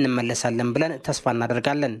ገበታችን እንመለሳለን ብለን ተስፋ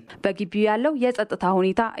እናደርጋለን። በግቢው ያለው የጸጥታ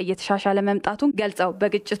ሁኔታ እየተሻሻለ መምጣቱን ገልጸው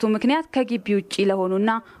በግጭቱ ምክንያት ከግቢ ውጪ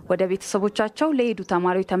ለሆኑና ወደ ቤተሰቦቻቸው ለሄዱ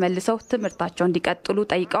ተማሪዎች ተመልሰው ትምህርታቸው እንዲቀጥሉ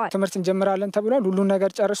ጠይቀዋል። ትምህርት እንጀምራለን ተብሏል። ሁሉን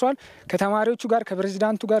ነገር ጨርሷል። ከተማሪዎቹ ጋር፣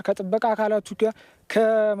 ከፕሬዝዳንቱ ጋር፣ ከጥበቃ አካላቱ ጋር፣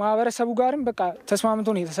 ከማህበረሰቡ ጋርም በቃ ተስማምቶ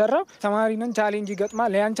ነው የተሰራው። ተማሪነን ቻሌንጅ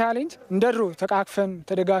ይገጥማል። ያን ቻሌንጅ እንደድሮ ተቃቅፈን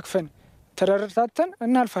ተደጋግፈን ተረርታተን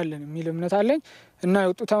እናልፋለን የሚል እምነት አለኝ እና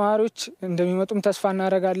የወጡ ተማሪዎች እንደሚመጡም ተስፋ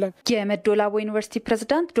እናደርጋለን። የመደወላቡ ዩኒቨርሲቲ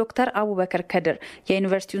ፕሬዝዳንት ዶክተር አቡበከር ከድር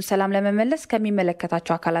የዩኒቨርሲቲውን ሰላም ለመመለስ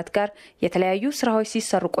ከሚመለከታቸው አካላት ጋር የተለያዩ ስራዎች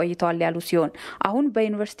ሲሰሩ ቆይተዋል ያሉ ሲሆን አሁን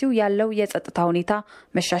በዩኒቨርሲቲው ያለው የጸጥታ ሁኔታ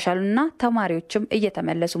መሻሻሉና ተማሪዎችም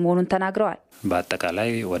እየተመለሱ መሆኑን ተናግረዋል። በአጠቃላይ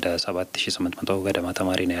ወደ 7800 ገደማ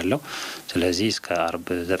ተማሪ ነው ያለው። ስለዚህ እስከ አርብ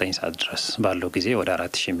 9 ሰዓት ድረስ ባለው ጊዜ ወደ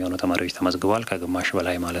 4000 የሚሆኑ ተማሪዎች ተመዝግበዋል፣ ከግማሽ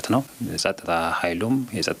በላይ ማለት ነው። ጸጥታ ኃይሉም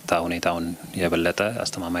የጸጥታ ሁኔታውን የበለጠ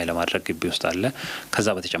አስተማማኝ ለማድረግ ግቢ ውስጥ አለ። ከዛ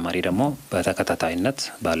በተጨማሪ ደግሞ በተከታታይነት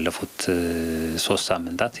ባለፉት 3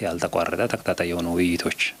 ሳምንታት ያልተቋረጠ ተከታታይ የሆኑ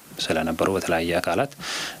ውይይቶች ስለነበሩ በተለያየ አካላት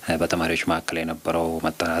በተማሪዎች መካከል የነበረው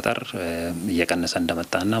መጠራጠር እየቀነሰ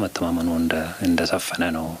እንደመጣና መተማመኑ እንደሰፈነ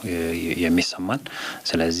ነው የሚሰማን።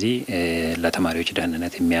 ስለዚህ ለተማሪዎች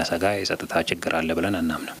ደህንነት የሚያሰጋ የጸጥታ ችግር አለ ብለን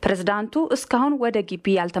አናምንም። ፕሬዝዳንቱ እስካሁን ወደ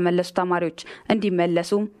ግቢ ያልተመለሱ ተማሪዎች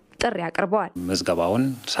እንዲመለሱ ጥሪ አቅርበዋል። ምዝገባውን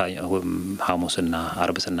ሐሙስና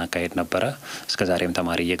አርብ ስናካሄድ ነበረ። እስከ ዛሬም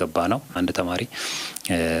ተማሪ እየገባ ነው። አንድ ተማሪ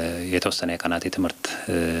የተወሰነ የቀናት የትምህርት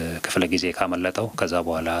ክፍለ ጊዜ ካመለጠው ከዛ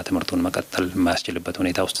በኋላ ትምህርቱን መቀጠል የማያስችልበት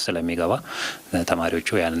ሁኔታ ውስጥ ስለሚገባ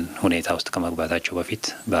ተማሪዎቹ ያን ሁኔታ ውስጥ ከመግባታቸው በፊት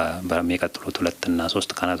በሚቀጥሉት 2 እና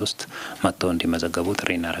 3 ቀናት ውስጥ መጥተው እንዲመዘገቡ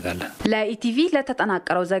ጥሪ እናደርጋለን። ለኢቲቪ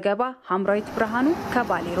ለተጠናቀረው ዘገባ ሀምራዊት ብርሃኑ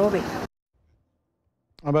ከባሌ ሮቤ።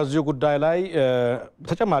 በዚሁ ጉዳይ ላይ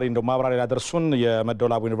ተጨማሪ እንደው ማብራሪያ ያደርሱን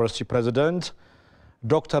የመደወላቡ ዩኒቨርሲቲ ፕሬዝዳንት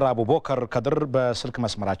ዶክተር አቡበከር ከድር በስልክ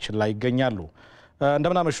መስመራችን ላይ ይገኛሉ።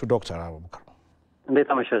 እንደምን አመሹ ዶክተር አቡበከር? እንዴት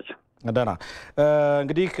አመሻችሁ? ደህና።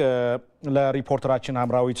 እንግዲህ ለሪፖርተራችን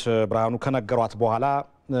ሀምራዊት ብርሃኑ ከነገሯት በኋላ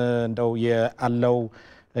እንደው ያለው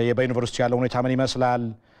በዩኒቨርሲቲ ያለው ሁኔታ ምን ይመስላል፣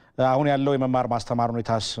 አሁን ያለው የመማር ማስተማር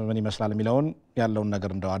ሁኔታስ ምን ይመስላል የሚለውን ያለውን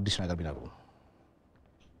ነገር እንደው አዲስ ነገር ቢነግሩ።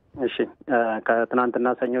 እሺ፣ ከትናንትና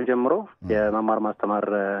ሰኞ ጀምሮ የመማር ማስተማር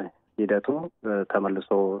ሂደቱ ተመልሶ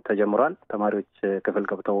ተጀምሯል። ተማሪዎች ክፍል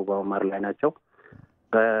ገብተው በመማር ላይ ናቸው።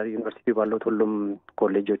 በዩኒቨርሲቲ ባሉት ሁሉም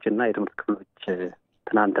ኮሌጆች እና የትምህርት ክፍሎች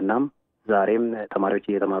ትናንትናም ዛሬም ተማሪዎች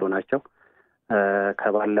እየተማሩ ናቸው።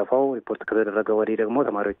 ከባለፈው ሪፖርት ከተደረገ ወዲህ ደግሞ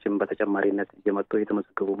ተማሪዎችም በተጨማሪነት እየመጡ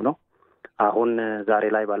እየተመዘገቡም ነው። አሁን ዛሬ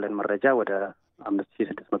ላይ ባለን መረጃ ወደ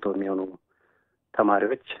 5600 የሚሆኑ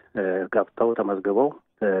ተማሪዎች ገብተው ተመዝግበው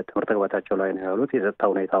ትምህርት ገበታቸው ላይ ነው ያሉት። የጸጥታ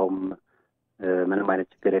ሁኔታውም ምንም አይነት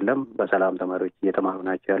ችግር የለም። በሰላም ተማሪዎች እየተማሩ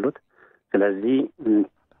ናቸው ያሉት። ስለዚህ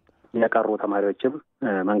የቀሩ ተማሪዎችም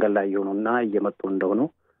መንገድ ላይ እየሆኑና እየመጡ እንደሆኑ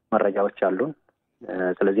መረጃዎች አሉን።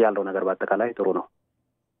 ስለዚህ ያለው ነገር በአጠቃላይ ጥሩ ነው።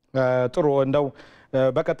 ጥሩ። እንደው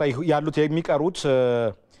በቀጣይ ያሉት የሚቀሩት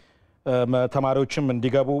ተማሪዎችም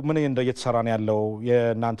እንዲገቡ ምን እየተሰራ ነው ያለው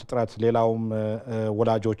የእናንተ ጥረት? ሌላውም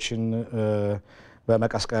ወላጆችን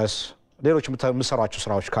በመቀስቀስ ሌሎች የምትሰሯቸው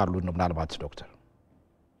ስራዎች ካሉ ነው ምናልባት ዶክተር?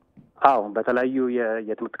 አዎ፣ በተለያዩ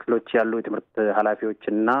የትምህርት ክፍሎች ያሉ የትምህርት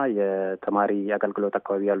ኃላፊዎችና የተማሪ አገልግሎት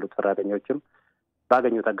አካባቢ ያሉት ሰራተኞችም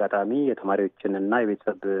ባገኙት አጋጣሚ የተማሪዎችንና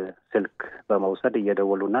የቤተሰብ ስልክ በመውሰድ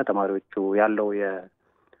እየደወሉና ተማሪዎቹ ያለው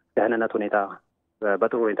የደህንነት ሁኔታ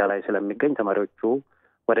በጥሩ ሁኔታ ላይ ስለሚገኝ ተማሪዎቹ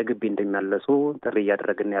ወደ ግቢ እንዲመለሱ ጥሪ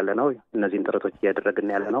እያደረግን ያለ ነው። እነዚህን ጥረቶች እያደረግን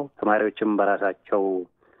ያለ ነው። ተማሪዎችም በራሳቸው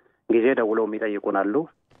ጊዜ ደውለው የሚጠይቁን አሉ።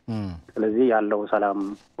 ስለዚህ ያለው ሰላም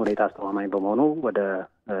ሁኔታ አስተማማኝ በመሆኑ ወደ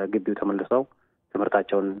ግቢው ተመልሰው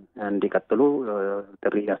ትምህርታቸውን እንዲቀጥሉ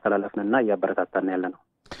ጥሪ እያስተላለፍንና እያበረታታን ያለ ነው።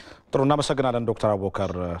 ጥሩ እናመሰግናለን ዶክተር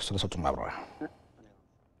አቡበከር ስለሰጡን ማብራሪያ።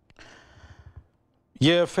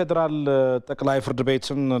 የፌዴራል ጠቅላይ ፍርድ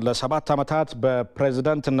ቤትን ለ7 ዓመታት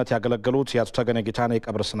በፕሬዝዳንትነት ያገለገሉት የአቶ ተገኔ ጌታነህ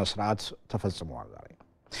የቀብር ስነ ስርዓት ተፈጽሟል። ዛሬ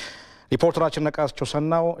ሪፖርተራችን ነቃቸው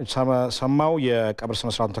ሰማው የቀብር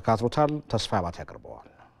ስነ ስርዓቱን ተከታትሎታል። ተስፋ አባት ያቀርበዋል።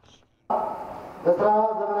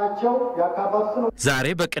 ዛሬ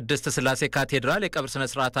በቅድስት ስላሴ ካቴድራል የቀብር ስነ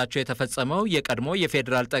ስርዓታቸው የተፈጸመው የቀድሞ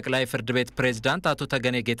የፌዴራል ጠቅላይ ፍርድ ቤት ፕሬዝዳንት አቶ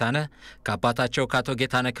ተገኔ ጌታነህ ከአባታቸው ከአቶ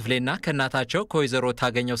ጌታነህ ክፍሌና ከእናታቸው ከወይዘሮ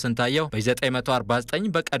ታገኘው ስንታየው በ949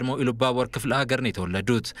 በቀድሞ ኢሉባቦር ክፍለ ሀገር ነው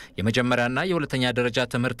የተወለዱት። የመጀመሪያና የሁለተኛ ደረጃ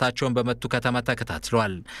ትምህርታቸውን በመቱ ከተማ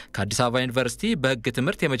ተከታትለዋል። ከአዲስ አበባ ዩኒቨርሲቲ በሕግ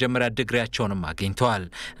ትምህርት የመጀመሪያ ዲግሪያቸውንም አግኝተዋል።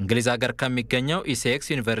 እንግሊዝ ሀገር ከሚገኘው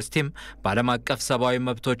ኢሴክስ ዩኒቨርሲቲም በዓለም አቀፍ ሰብአዊ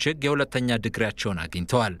መብቶች ሕግ የሁለተኛ ዲግሪያቸውን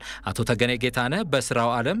አግኝተዋል። አቶ ተገኔ ጌታነህ በስራው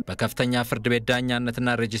ዓለም በከፍተኛ ፍርድ ቤት ዳኛነትና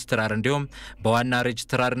ሬጅስትራር እንዲሁም በዋና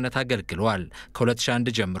ሬጅስትራርነት አገልግለዋል።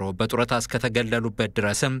 ከ2001 ጀምሮ በጡረታ እስከተገለሉበት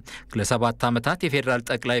ድረስም ለ7 ዓመታት የፌዴራል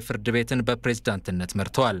ጠቅላይ ፍርድ ቤትን በፕሬዝዳንትነት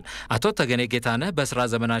መርተዋል። አቶ ተገኔ ጌታነህ በስራ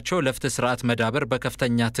ዘመናቸው ለፍትህ ስርዓት መዳበር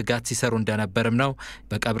በከፍተኛ ትጋት ሲሰሩ እንደነበርም ነው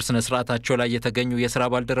በቀብር ስነ ስርዓታቸው ላይ የተገኙ የስራ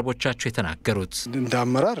ባልደረቦቻቸው የተናገሩት። እንደ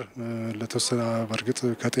አመራር ለተወሰነ በርግጥ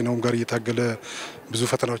ከጤናውም ጋር እየታገለ ብዙ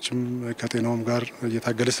ፈተናዎችም ከጤናውም ጋር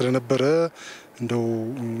እየታገለ ስለነበረ እንደው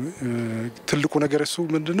ትልቁ ነገር እሱ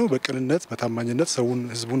ምንድነው በቅንነት በታማኝነት ሰውን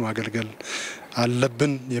ህዝቡን ማገልገል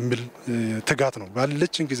አለብን የሚል ትጋት ነው።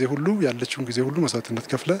 ባለችን ጊዜ ሁሉ ያለችውን ጊዜ ሁሉ መስዋዕትነት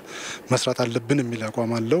ከፍለ መስራት አለብን የሚል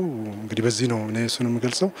አቋም አለው። እንግዲህ በዚህ ነው እኔ እሱንም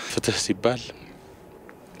ገልጸው ፍትህ ሲባል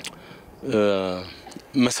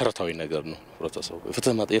መሰረታዊ ነገር ነው። ህብረተሰቡ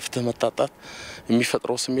የፍትህ መታጣት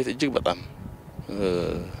የሚፈጥረው ስሜት እጅግ በጣም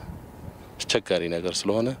አስቸጋሪ ነገር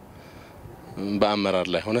ስለሆነ በአመራር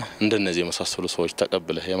ላይ ሆነ እንደነዚህ የመሳሰሉ ሰዎች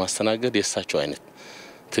ተቀብለህ የማስተናገድ የእሳቸው አይነት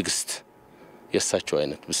ትግስት፣ የእሳቸው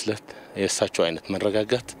አይነት ብስለት፣ የእሳቸው አይነት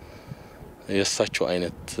መረጋጋት፣ የእሳቸው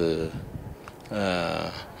አይነት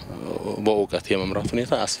በእውቀት የመምራት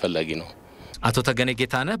ሁኔታ አስፈላጊ ነው። አቶ ተገኔ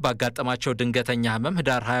ጌታነህ ባጋጠማቸው ድንገተኛ ህመም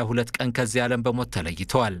ህዳር 22 ቀን ከዚህ ዓለም በሞት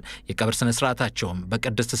ተለይተዋል። የቀብር ስነ ስርዓታቸውም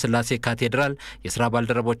በቅድስት ስላሴ ካቴድራል የስራ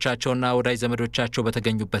ባልደረቦቻቸውና ወዳጅ ዘመዶቻቸው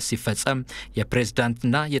በተገኙበት ሲፈጸም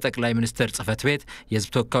የፕሬዝዳንትና የጠቅላይ ሚኒስትር ጽህፈት ቤት፣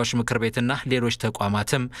 የህዝብ ተወካዮች ምክር ቤትና ሌሎች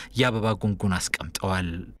ተቋማትም የአበባ ጉንጉን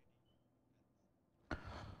አስቀምጠዋል።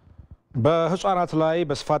 በህፃናት ላይ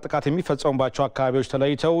በስፋት ጥቃት የሚፈጸሙባቸው አካባቢዎች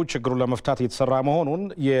ተለይተው ችግሩን ለመፍታት እየተሰራ መሆኑን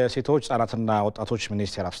የሴቶች ህጻናትና ወጣቶች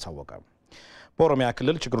ሚኒስቴር አስታወቀ። በኦሮሚያ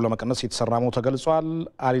ክልል ችግሩን ለመቀነስ እየተሰራ መሆኑ ተገልጿል።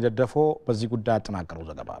 አሊ ደደፎ በዚህ ጉዳይ አጠናቀረው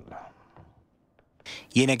ዘገባ አለ።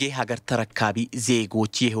 የነገ ሀገር ተረካቢ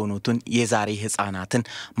ዜጎች የሆኑትን የዛሬ ህፃናትን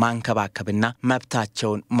ማንከባከብና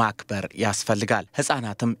መብታቸውን ማክበር ያስፈልጋል።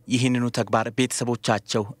 ህፃናትም ይህንኑ ተግባር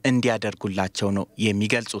ቤተሰቦቻቸው እንዲያደርጉላቸው ነው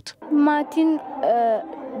የሚገልጹት። ማቲን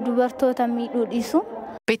ዱበርቶታ ሚዱዲሱ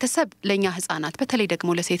ቤተሰብ ለኛ ህፃናት በተለይ ደግሞ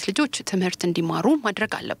ለሴት ልጆች ትምህርት እንዲማሩ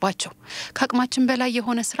ማድረግ አለባቸው። ከአቅማችን በላይ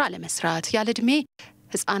የሆነ ስራ ለመስራት ያለ እድሜ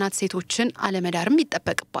ህፃናት ሴቶችን አለመዳርም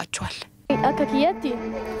ይጠበቅባቸዋል። አከኪያቲ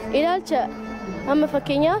ኢላልቻ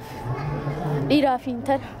አመፈከኛፍ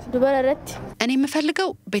ዲራፊንተን ዱበረረት እኔ የምፈልገው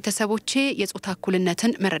ቤተሰቦቼ የጾታ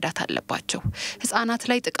እኩልነትን መረዳት አለባቸው። ህፃናት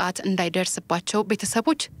ላይ ጥቃት እንዳይደርስባቸው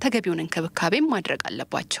ቤተሰቦች ተገቢውን እንክብካቤ ማድረግ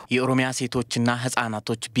አለባቸው። የኦሮሚያ ሴቶችና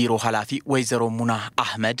ህፃናቶች ቢሮ ኃላፊ ወይዘሮ ሙና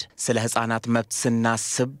አህመድ ስለ ህፃናት መብት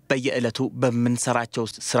ስናስብ በየዕለቱ በመንሰራቸው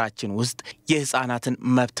ስራችን ውስጥ የህፃናትን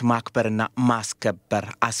መብት ማክበርና ማስከበር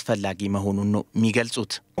አስፈላጊ መሆኑን ነው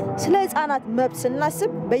የሚገልጹት። ስለ ህፃናት መብት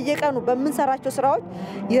ስናስብ በየቀኑ በመንሰራቸው ስራዎች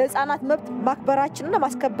የህፃናት መብት ማክበራችንና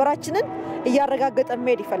ማስከበራችንን እያረጋገጠ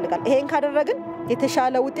መሄድ ይፈልጋል። ይሄን ካደረግን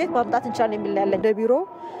የተሻለ ውጤት ማምጣት እንችላለን የሚል ያለን እንደ ቢሮ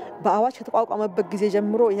በአዋጅ ከተቋቋመበት ጊዜ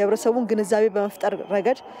ጀምሮ የህብረተሰቡን ግንዛቤ በመፍጠር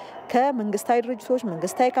ረገድ ከመንግስታዊ ድርጅቶች፣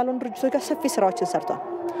 መንግስታዊ ካልሆኑ ድርጅቶች ጋር ሰፊ ስራዎችን ሰርቷል።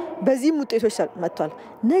 በዚህም ውጤቶች መጥቷል።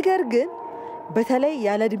 ነገር ግን በተለይ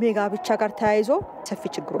ያለ እድሜ ጋብቻ ጋር ተያይዞ ሰፊ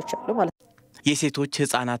ችግሮች አሉ ማለት ነው። የሴቶች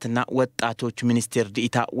ህፃናትና ወጣቶች ሚኒስቴር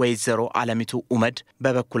ዲኢታ ወይዘሮ አለሚቱ ኡመድ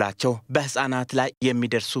በበኩላቸው በህፃናት ላይ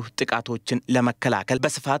የሚደርሱ ጥቃቶችን ለመከላከል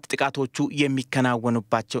በስፋት ጥቃቶቹ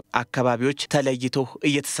የሚከናወኑባቸው አካባቢዎች ተለይቶ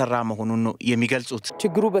እየተሰራ መሆኑን ነው የሚገልጹት።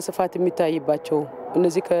 ችግሩ በስፋት የሚታይባቸው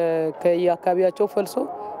እነዚህ ከየአካባቢያቸው ፈልሶ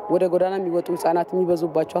ወደ ጎዳና የሚወጡ ህፃናት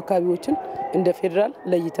የሚበዙባቸው አካባቢዎችን እንደ ፌዴራል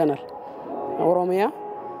ለይተናል። ኦሮሚያ፣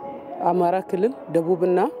 አማራ ክልል፣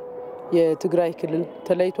 ደቡብና የትግራይ ክልል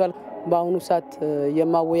ተለይቷል። በአሁኑ ሰዓት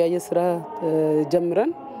የማወያየት ስራ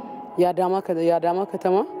ጀምረን የአዳማ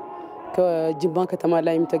ከተማ ከጅማ ከተማ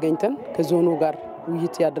ላይ ተገኝተን ከዞኑ ጋር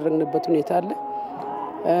ውይይት ያደረግንበት ሁኔታ አለ።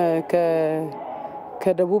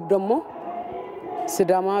 ከደቡብ ደግሞ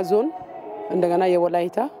ሲዳማ ዞን እንደገና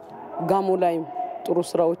የወላይታ ጋሞ ላይም ጥሩ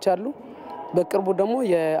ስራዎች አሉ። በቅርቡ ደግሞ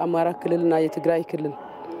የአማራ ክልልና የትግራይ ክልል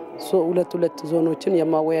ሁለት ዞኖችን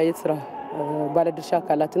የማወያየት ስራ ባለድርሻ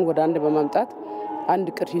አካላትን ወደ አንድ በማምጣት አንድ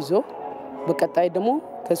ቅር ይዞ በቀጣይ ደግሞ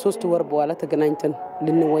ከ3 ወር በኋላ ተገናኝተን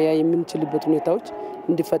ልንወያይ የምንችልበት ሁኔታዎች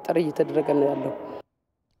እንዲፈጠር እየተደረገ ነው ያለው።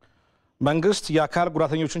 መንግስት የአካል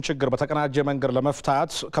ጉዳተኞችን ችግር በተቀናጀ መንገድ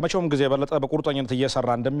ለመፍታት ከመቼውም ጊዜ የበለጠ በቁርጠኝነት እየሰራ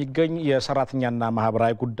እንደሚገኝ የሰራተኛና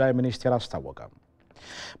ማህበራዊ ጉዳይ ሚኒስቴር አስታወቀ።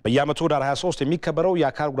 በየዓመቱ ዳር 23 የሚከበረው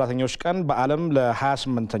የአካል ጉዳተኞች ቀን በዓለም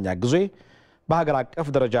ለ28ኛ ጊዜ በሀገር አቀፍ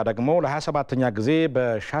ደረጃ ደግሞ ለ27ኛ ጊዜ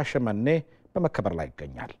በሻሸመኔ በመከበር ላይ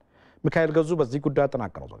ይገኛል። ሚካኤል ገዙ በዚህ ጉዳይ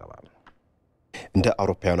አጠናቀረው ዘገባ አለ። እንደ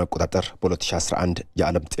አውሮፓውያኑ አቆጣጠር በ2011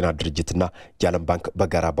 የዓለም ጤና ድርጅትና የዓለም ባንክ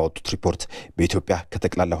በጋራ ባወጡት ሪፖርት በኢትዮጵያ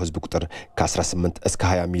ከጠቅላላው ህዝብ ቁጥር ከ18 እስከ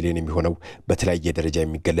 20 ሚሊዮን የሚሆነው በተለያየ ደረጃ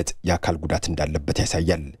የሚገለጽ የአካል ጉዳት እንዳለበት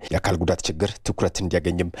ያሳያል። የአካል ጉዳት ችግር ትኩረት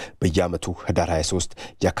እንዲያገኝም በየዓመቱ ህዳር 23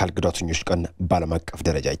 የአካል ጉዳተኞች ቀን በዓለም አቀፍ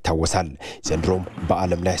ደረጃ ይታወሳል። ዘንድሮም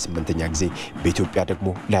በዓለም ላይ 28ኛ ጊዜ በኢትዮጵያ ደግሞ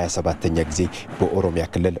ለ27ኛ ጊዜ በኦሮሚያ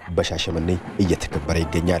ክልል በሻሸመኔ እየተከበረ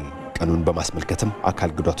ይገኛል። ቀኑን በማስመልከትም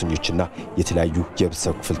አካል ጉዳተኞችና የተለያዩ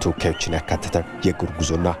የህብረተሰብ ክፍል ተወካዮችን ያካተተ የእግር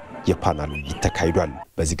ጉዞና የፓናል ውይይት ተካሂዷል።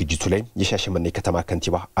 በዝግጅቱ ላይ የሻሸመኔ ከተማ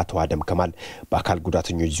ከንቲባ አቶ አደም ከማል በአካል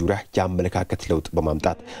ጉዳተኞች ዙሪያ የአመለካከት ለውጥ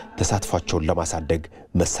በማምጣት ተሳትፏቸውን ለማሳደግ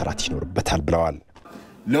መሰራት ይኖርበታል ብለዋል።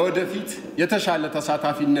 ለወደፊት የተሻለ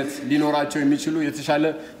ተሳታፊነት ሊኖራቸው የሚችሉ የተሻለ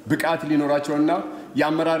ብቃት ሊኖራቸውና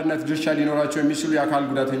የአመራርነት ድርሻ ሊኖራቸው የሚችሉ የአካል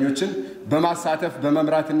ጉዳተኞችን በማሳተፍ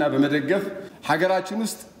በመምራትና በመደገፍ ሀገራችን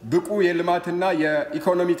ውስጥ ብቁ የልማትና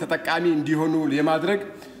የኢኮኖሚ ተጠቃሚ እንዲሆኑ የማድረግ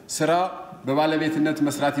ስራ በባለቤትነት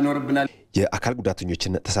መስራት ይኖርብናል። የአካል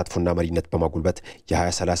ጉዳተኞችን ተሳትፎና መሪነት በማጉልበት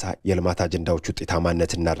የ2030 የልማት አጀንዳዎች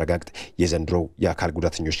ውጤታማነት እናረጋግጥ የዘንድሮው የአካል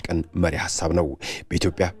ጉዳተኞች ቀን መሪ ሐሳብ ነው።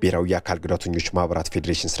 በኢትዮጵያ ብሔራዊ የአካል ጉዳተኞች ማህበራት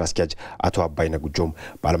ፌዴሬሽን ስራ አስኪያጅ አቶ አባይነ ጉጆም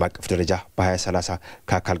በዓለም አቀፍ ደረጃ በ2030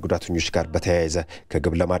 ከአካል ጉዳተኞች ጋር በተያያዘ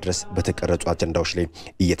ከግብ ለማድረስ በተቀረጹ አጀንዳዎች ላይ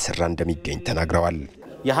እየተሰራ እንደሚገኝ ተናግረዋል።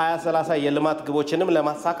 የ2030 የልማት ግቦችንም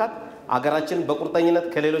ለማሳካት አገራችን በቁርጠኝነት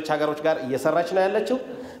ከሌሎች ሀገሮች ጋር እየሰራች ነው ያለችው።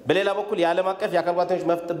 በሌላ በኩል የዓለም አቀፍ የአካል ጉዳተኞች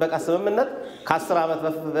መብት ጥበቃ ስምምነት ከ10 ዓመት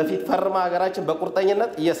በፊት ፈርማ ሀገራችን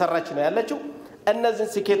በቁርጠኝነት እየሰራች ነው ያለችው።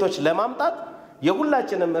 እነዚህን ስኬቶች ለማምጣት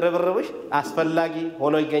የሁላችንም ርብርቦች አስፈላጊ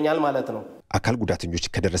ሆኖ ይገኛል ማለት ነው። አካል ጉዳተኞች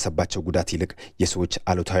ከደረሰባቸው ጉዳት ይልቅ የሰዎች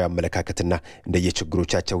አሉታዊ አመለካከትና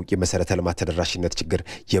እንደየችግሮቻቸው የመሰረተ ልማት ተደራሽነት ችግር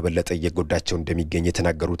የበለጠ እየጎዳቸው እንደሚገኝ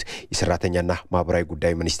የተናገሩት የሰራተኛና ማህበራዊ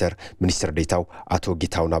ጉዳይ ሚኒስትር ዴኤታው አቶ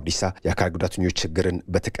ጌታሁን አብዲሳ የአካል ጉዳተኞች ችግርን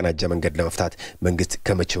በተቀናጀ መንገድ ለመፍታት መንግስት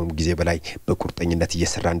ከመቼውም ጊዜ በላይ በቁርጠኝነት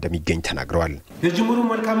እየሰራ እንደሚገኝ ተናግረዋል። የጅምሩ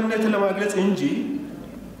መልካምነት ለማግለጽ እንጂ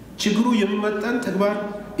ችግሩ የሚመጣን ተግባር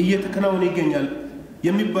እየተከናወነ ይገኛል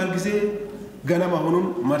የሚባል ጊዜ ገና መሆኑን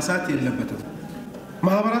መርሳት የለበትም።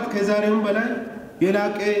 ማህበራት ከዛሬውም በላይ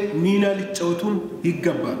የላቀ ሚና ሊጫወቱም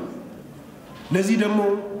ይገባል። ለዚህ ደግሞ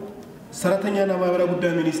ሰራተኛና ማህበራዊ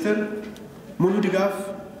ጉዳይ ሚኒስቴር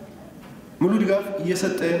ሙሉ ድጋፍ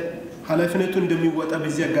እየሰጠ ኃላፊነቱን እንደሚወጣ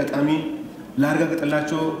በዚህ አጋጣሚ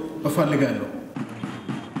ላረጋግጥላቸው እፈልጋለሁ።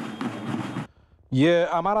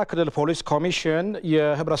 የአማራ ክልል ፖሊስ ኮሚሽን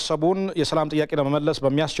የህብረተሰቡን የሰላም ጥያቄ ለመመለስ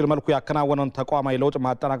በሚያስችል መልኩ ያከናወነውን ተቋማዊ ለውጥ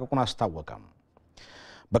ማጠናቀቁን አስታወቀ።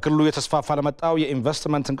 በክልሉ የተስፋፋ ለመጣው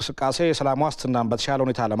የኢንቨስትመንት እንቅስቃሴ የሰላም ዋስትናን በተሻለ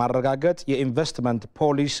ሁኔታ ለማረጋገጥ የኢንቨስትመንት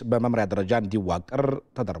ፖሊስ በመምሪያ ደረጃ እንዲዋቀር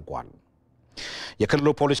ተደርጓል።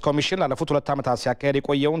 የክልሉ ፖሊስ ኮሚሽን ላለፉት 2 ዓመታት ሲያካሄድ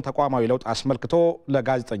የቆየውን ተቋማዊ ለውጥ አስመልክቶ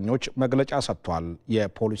ለጋዜጠኞች መግለጫ ሰጥቷል።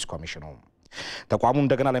 የፖሊስ ኮሚሽኑ ተቋሙ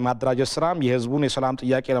እንደገና ለማደራጀት ስራም የህዝቡን የሰላም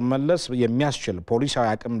ጥያቄ ለመመለስ የሚያስችል ፖሊሳዊ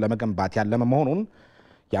አቅም ለመገንባት ያለመ መሆኑን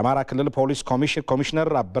የአማራ ክልል ፖሊስ ኮሚሽነር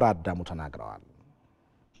አብራ አዳሙ ተናግረዋል።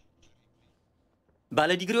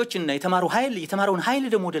 ባለዲግሪዎችና የተማረውን ኃይል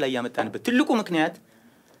ደግሞ ወደ ላይ ያመጣንበት ትልቁ ምክንያት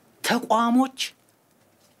ተቋሞች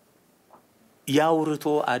ያውርቶ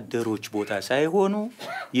አደሮች ቦታ ሳይሆኑ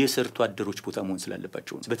የሰርቶ አደሮች ቦታ መሆን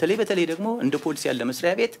ስላለባቸው በተለይ ደግሞ እንደ ፖሊስ ያለ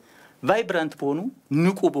መስሪያ ቤት ቫይብራንት በሆኑ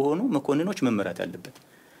ንቁ በሆኑ መኮንኖች መመራት አለበት።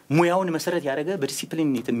 ሙያውን መሰረት ያደረገ በዲሲፕሊን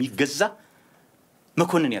የሚገዛ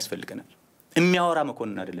መኮንን ያስፈልገናል። የሚያወራ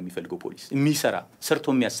መኮንን አይደለም የሚፈልገው ፖሊስ፣ የሚሰራ ሰርቶ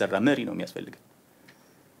የሚያሰራ መሪ ነው የሚያስፈልገው።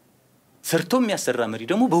 ሰርቶ የሚያሰራ መሪ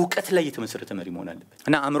ደግሞ በእውቀት ላይ የተመሰረተ መሪ መሆን አለበት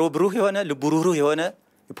እና አእምሮ ብሩህ የሆነ ልቡ ሩህሩህ የሆነ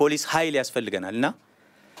ፖሊስ ኃይል ያስፈልገናልና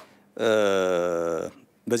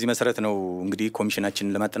በዚህ መሰረት ነው እንግዲህ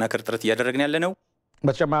ኮሚሽናችንን ለማጠናከር ጥረት እያደረግን ያለ ነው።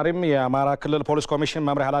 በተጨማሪም የአማራ ክልል ፖሊስ ኮሚሽን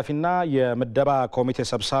መምሪያ ኃላፊና የምደባ ኮሚቴ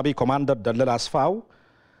ሰብሳቢ ኮማንደር ደለል አስፋው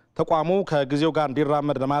ተቋሙ ከጊዜው ጋር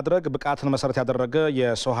እንዲራመድ ለማድረግ ብቃትን መሰረት ያደረገ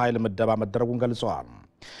የሰው ኃይል ምደባ መደረጉን ገልጸዋል።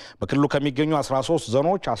 በክልሉ ከሚገኙ 13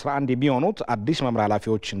 ዞኖች 11 የሚሆኑት አዲስ መምሪያ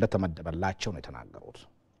ኃላፊዎች እንደተመደበላቸው ነው የተናገሩት።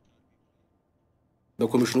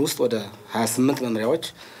 በኮሚሽኑ ውስጥ ወደ 28 መምሪያዎች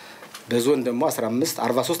በዞን ደግሞ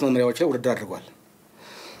 43 መምሪያዎች ላይ ውድድር አድርጓል።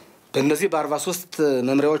 በእነዚህ በ43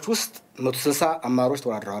 መምሪያዎች ውስጥ 160 አማሮች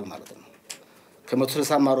ተወዳድረዋል ማለት ነው።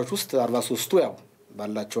 ከ160 አማሮች ውስጥ 43ቱ ያው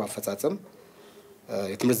ባላቸው አፈጻጸም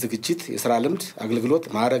የትምህርት ዝግጅት፣ የስራ ልምድ፣ አገልግሎት፣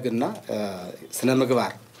 ማዕረግና ስነ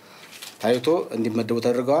ምግባር ታይቶ እንዲመደቡ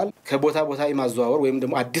ተደርገዋል። ከቦታ ቦታ የማዘዋወር ወይም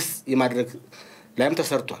ደግሞ አዲስ የማድረግ ላይም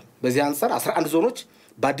ተሰርቷል። በዚህ አንፃር 11 ዞኖች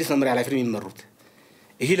በአዲስ መምሪያ ኃላፊ ነው የሚመሩት።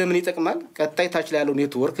 ይህ ለምን ይጠቅማል? ቀጣይ ታች ላይ ያለው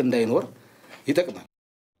ኔትወርክ እንዳይኖር ይጠቅማል።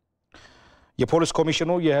 የፖሊስ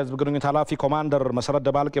ኮሚሽኑ የህዝብ ግንኙነት ኃላፊ ኮማንደር መሰረት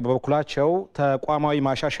ደባልቄ በበኩላቸው ተቋማዊ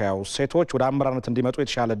ማሻሻያው ሴቶች ወደ አመራርነት እንዲመጡ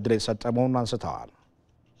የተሻለ እድል የተሰጠ መሆኑን አንስተዋል።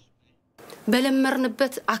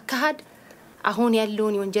 በለመርንበት አካሄድ አሁን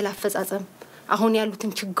ያለውን የወንጀል አፈጻጸም አሁን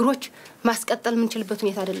ያሉትን ችግሮች ማስቀጠል የምንችልበት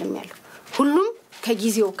ሁኔታ አይደለም ያለው። ሁሉም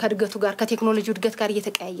ከጊዜው ከእድገቱ ጋር ከቴክኖሎጂው እድገት ጋር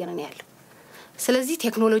እየተቀያየረ ነው ያለው። ስለዚህ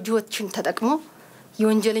ቴክኖሎጂዎችን ተጠቅሞ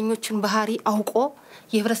የወንጀለኞችን ባህሪ አውቆ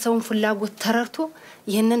የህብረተሰቡን ፍላጎት ተረድቶ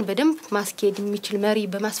ይህንን በደንብ ማስኬድ የሚችል መሪ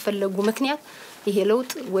በማስፈለጉ ምክንያት ይሄ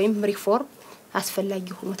ለውጥ ወይም ሪፎርም አስፈላጊ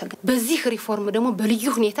ሆኖ ተገኘ። በዚህ ሪፎርም ደግሞ በልዩ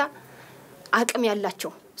ሁኔታ አቅም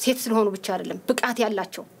ያላቸው ሴት ስለሆኑ ብቻ አይደለም ብቃት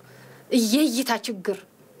ያላቸው የይታ ችግር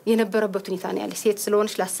የነበረበት ሁኔታ ነው ያለ። ሴት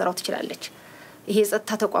ስለሆነች ላሰራው ትችላለች፣ ይሄ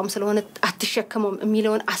ጸጥታ ተቋም ስለሆነ አትሸከመም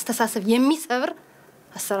የሚለውን አስተሳሰብ የሚሰብር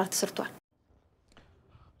አሰራር ተሰርቷል።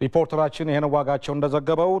 ሪፖርተራችን ይሄን ዋጋቸው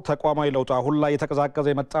እንደዘገበው ተቋማዊ ለውጥ አሁን ላይ የተቀዛቀዘ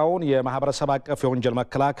የመጣውን የማህበረሰብ አቀፍ የወንጀል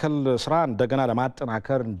መከላከል ስራ እንደገና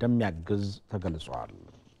ለማጠናከር እንደሚያግዝ ተገልጿል።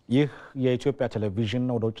 ይህ የኢትዮጵያ ቴሌቪዥን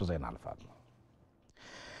ነው። ወደ ውጭ ዜና አልፋል።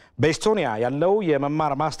 በኤስቶኒያ ያለው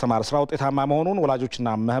የመማር ማስተማር ስራ ውጤታማ መሆኑን ወላጆችና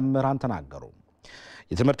መምህራን ተናገሩ።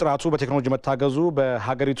 የትምህርት ጥራቱ በቴክኖሎጂ መታገዙ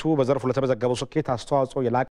በሀገሪቱ በዘርፉ ለተመዘገበው ስኬት አስተዋጽኦ